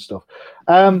choices and stuff.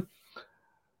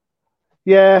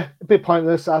 Yeah, a bit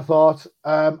pointless, I thought.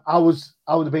 I would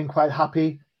have been quite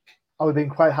happy. I would have been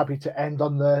quite happy to end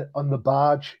on the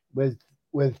barge with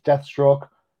Deathstroke.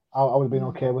 I would have been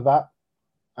okay with that.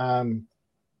 I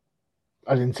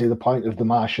didn't see the point of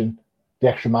the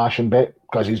extra Martian bit,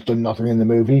 because he's done nothing in the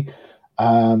movie.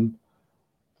 I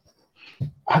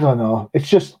don't know.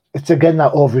 It's again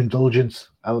that overindulgence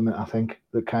element, I think,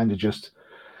 that kind of just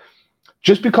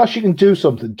because you can do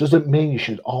something doesn't mean you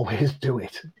should always do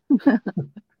it.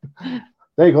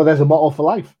 There you go. There's a motto for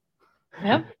life.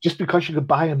 Yep. Just because you could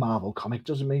buy a Marvel comic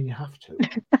doesn't mean you have to.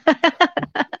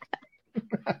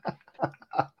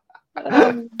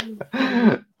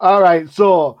 All right.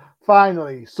 So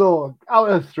finally, out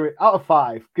of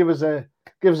 5, give us a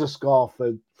score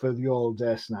for the old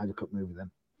Snyder Cut movie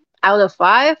then. Out of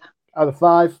 5? Out of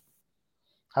 5.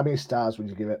 How many stars would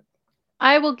you give it?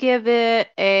 I will give it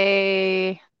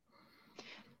a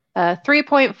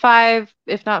 3.5,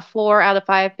 if not 4 out of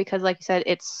 5, because like you said,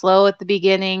 it's slow at the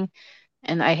beginning,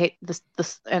 and I hate this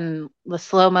and the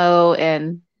slow-mo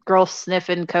and girl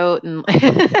sniffing coat, and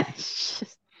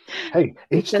hey,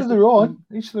 each to their own.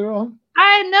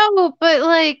 I know, but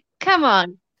like, come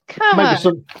on.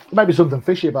 There might be something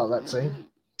fishy about that scene.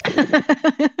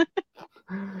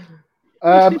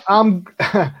 I'm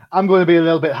going to be a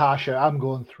little bit harsher. I'm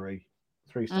going 3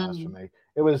 stars for me.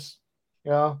 It was,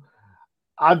 the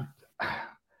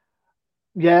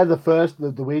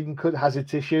Whedon cut has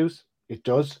its issues. It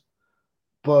does,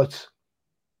 but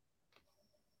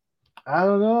I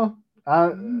don't know.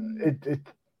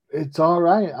 It's all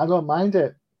right. I don't mind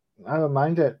it.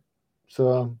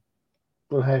 So,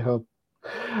 but hey ho.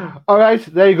 All right,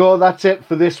 there you go. That's it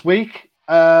for this week.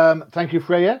 Thank you,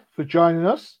 Freya, for joining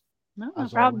us. No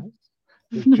problem.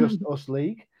 It's Just Us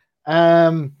League.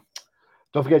 Don't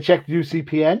forget to check the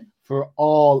UCPN for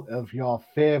all of your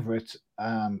favorite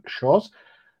shows.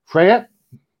 Freya,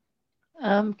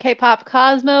 K-pop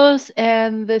Cosmos,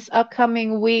 and this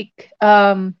upcoming week,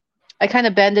 I kind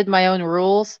of bended my own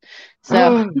rules.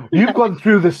 So You've gone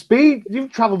through the speed.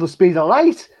 You've travelled the speed of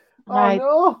light. Oh I,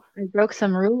 no! I broke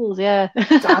some rules. Yeah.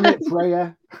 Damn it,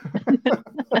 Freya.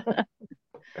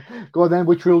 Go on then.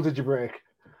 Which rule did you break?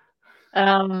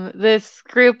 This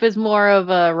group is more of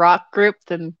a rock group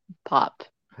than pop,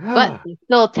 but they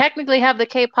still technically have the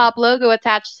K-pop logo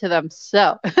attached to them.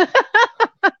 So,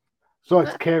 So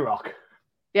it's K-Rock.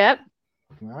 yep.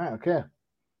 All right. Okay.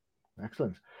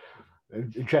 Excellent.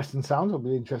 Interesting sounds. I'll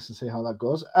be interested to see how that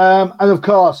goes. And of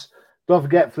course, don't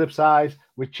forget Flipside,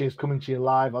 which is coming to you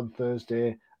live on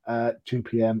Thursday, 2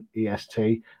 p.m.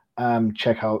 EST.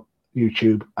 Check out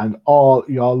YouTube and all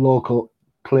your local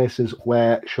places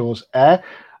where shows air.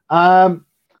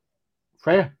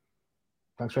 Freya,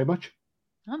 thanks very much.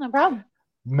 Oh, no problem.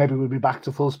 Maybe we'll be back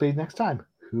to full speed next time.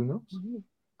 Who knows?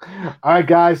 All right,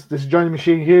 guys. This is Johnny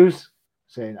Machine Hughes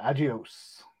saying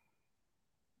adios.